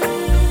you,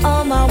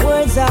 all my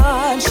words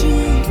are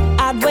true.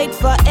 I'd wait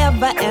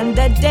forever and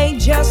a day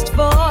just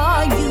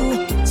for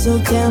you. So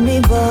tell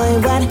me, boy,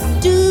 what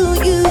do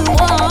you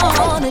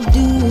wanna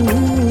do?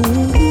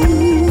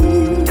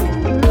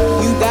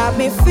 You got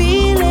me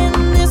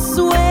feeling this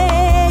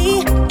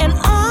way, and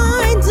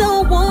I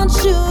don't want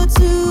you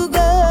to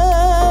go.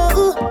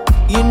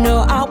 You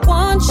know I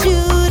want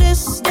you to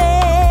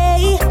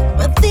stay,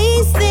 but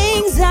these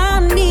things I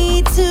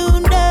need to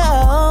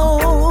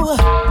know.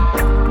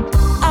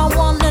 I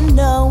wanna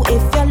know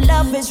if your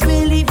love is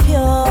really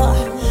pure.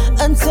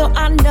 Until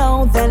I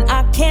know, then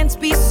I can't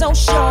be so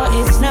sure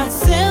it's not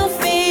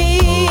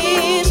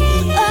selfish.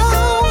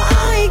 Oh,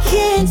 I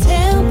can't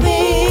help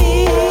it.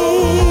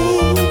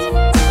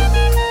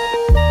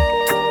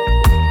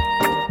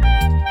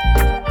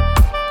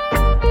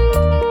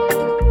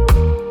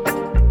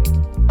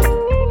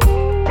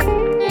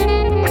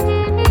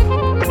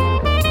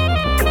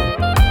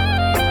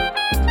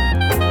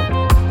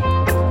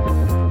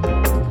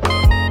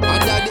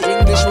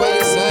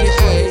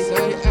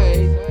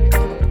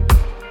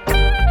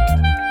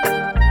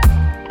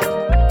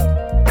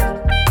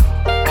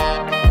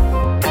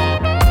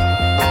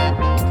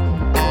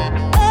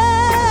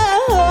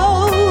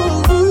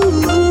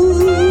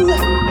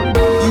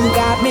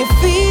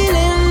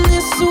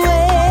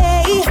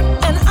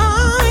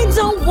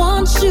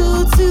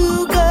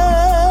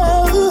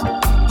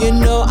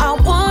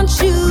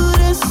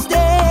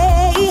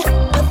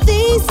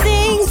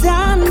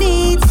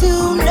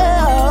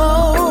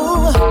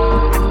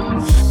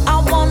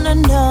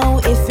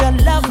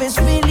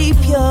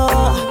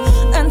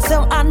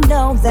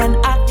 Then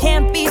I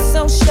can't be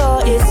so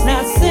sure it's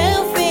not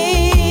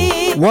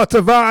selfish. What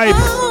a vibe.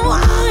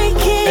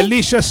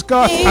 Aleighcia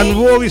Scott and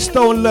Rory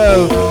Stone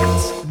Love.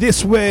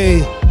 This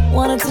Way.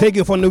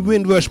 Taken from the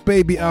Windrush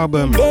Baby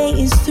album.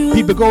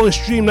 People go and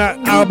stream that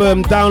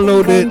album,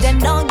 download it,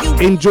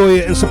 enjoy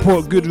it, and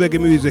support good reggae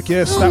music.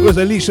 Yes, that was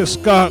Aleighcia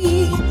Scott.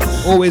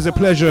 Always a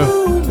pleasure.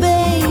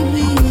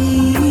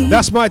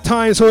 That's my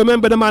time, so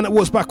remember the man that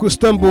walks backwards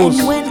stumbles,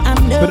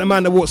 but the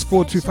man that walks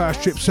forward too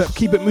fast trips up.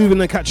 Keep it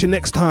moving and catch you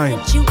next time.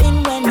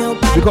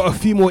 We got a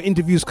few more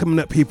interviews coming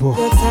up, people.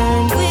 A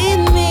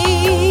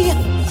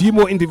few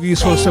more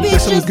interviews from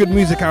there's some good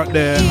music out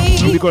there,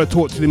 and we got to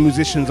talk to the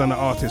musicians and the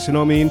artists, you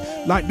know what I mean?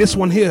 Like this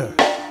one here.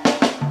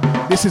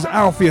 This is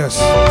Alpheus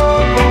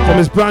from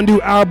his brand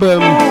new album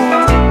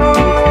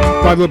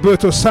by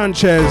Roberto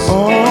Sanchez.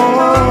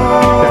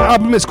 The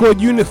album is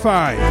called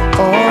Unify,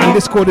 and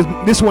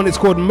this one is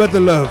called Mother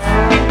Love.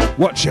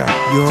 Watch out.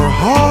 Your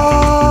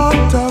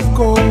heart of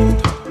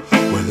gold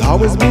will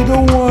always be the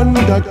one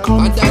that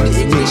comforts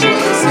me.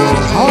 Your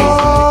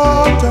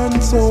heart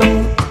and soul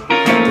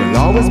will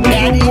always be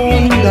the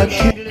one that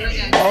keeps.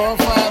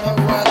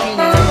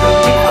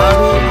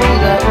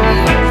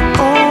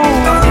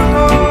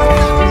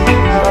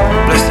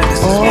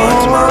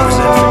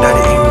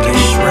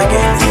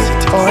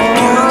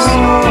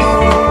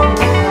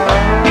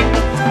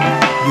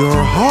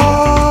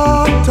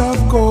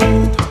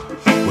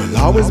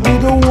 Always be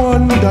the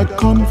one that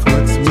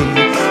comforts me.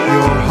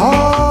 Your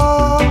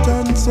heart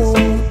and soul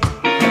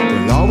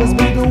will always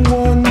be the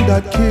one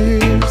that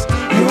keeps.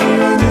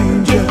 You're an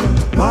angel,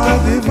 my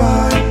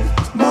divine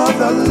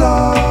mother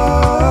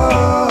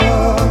love.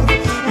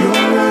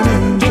 You're an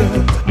angel,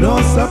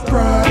 no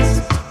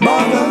surprise,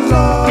 mother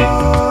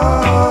love.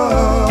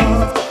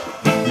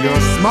 Your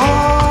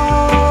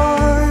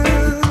smile,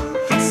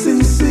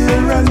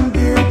 sincere and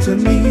dear to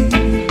me.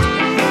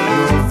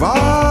 Your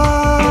vibe,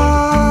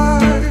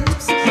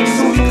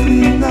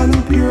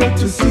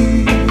 to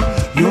see.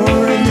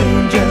 You're an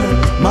angel,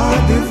 my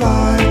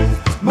divine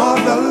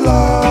mother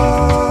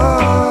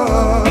love.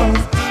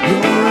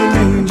 You're an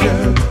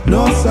angel,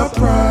 no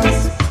surprise,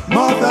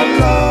 mother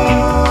love.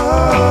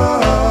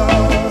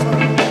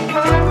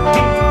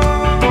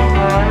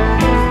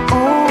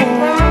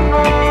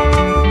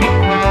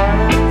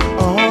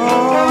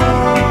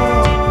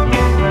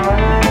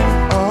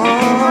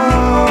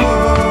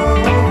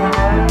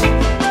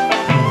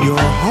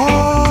 Your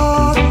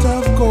heart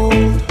of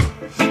gold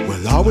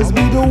always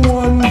be the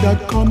one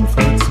that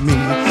comforts me.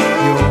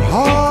 Your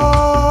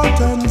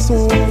heart and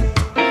soul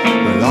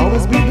will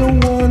always be the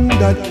one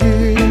that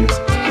keeps.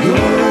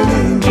 You're an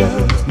angel,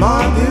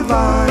 my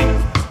divine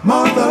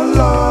mother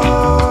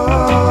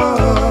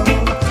love.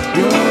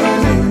 You're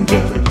an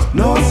angel,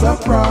 no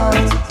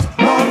surprise,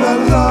 mother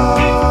love.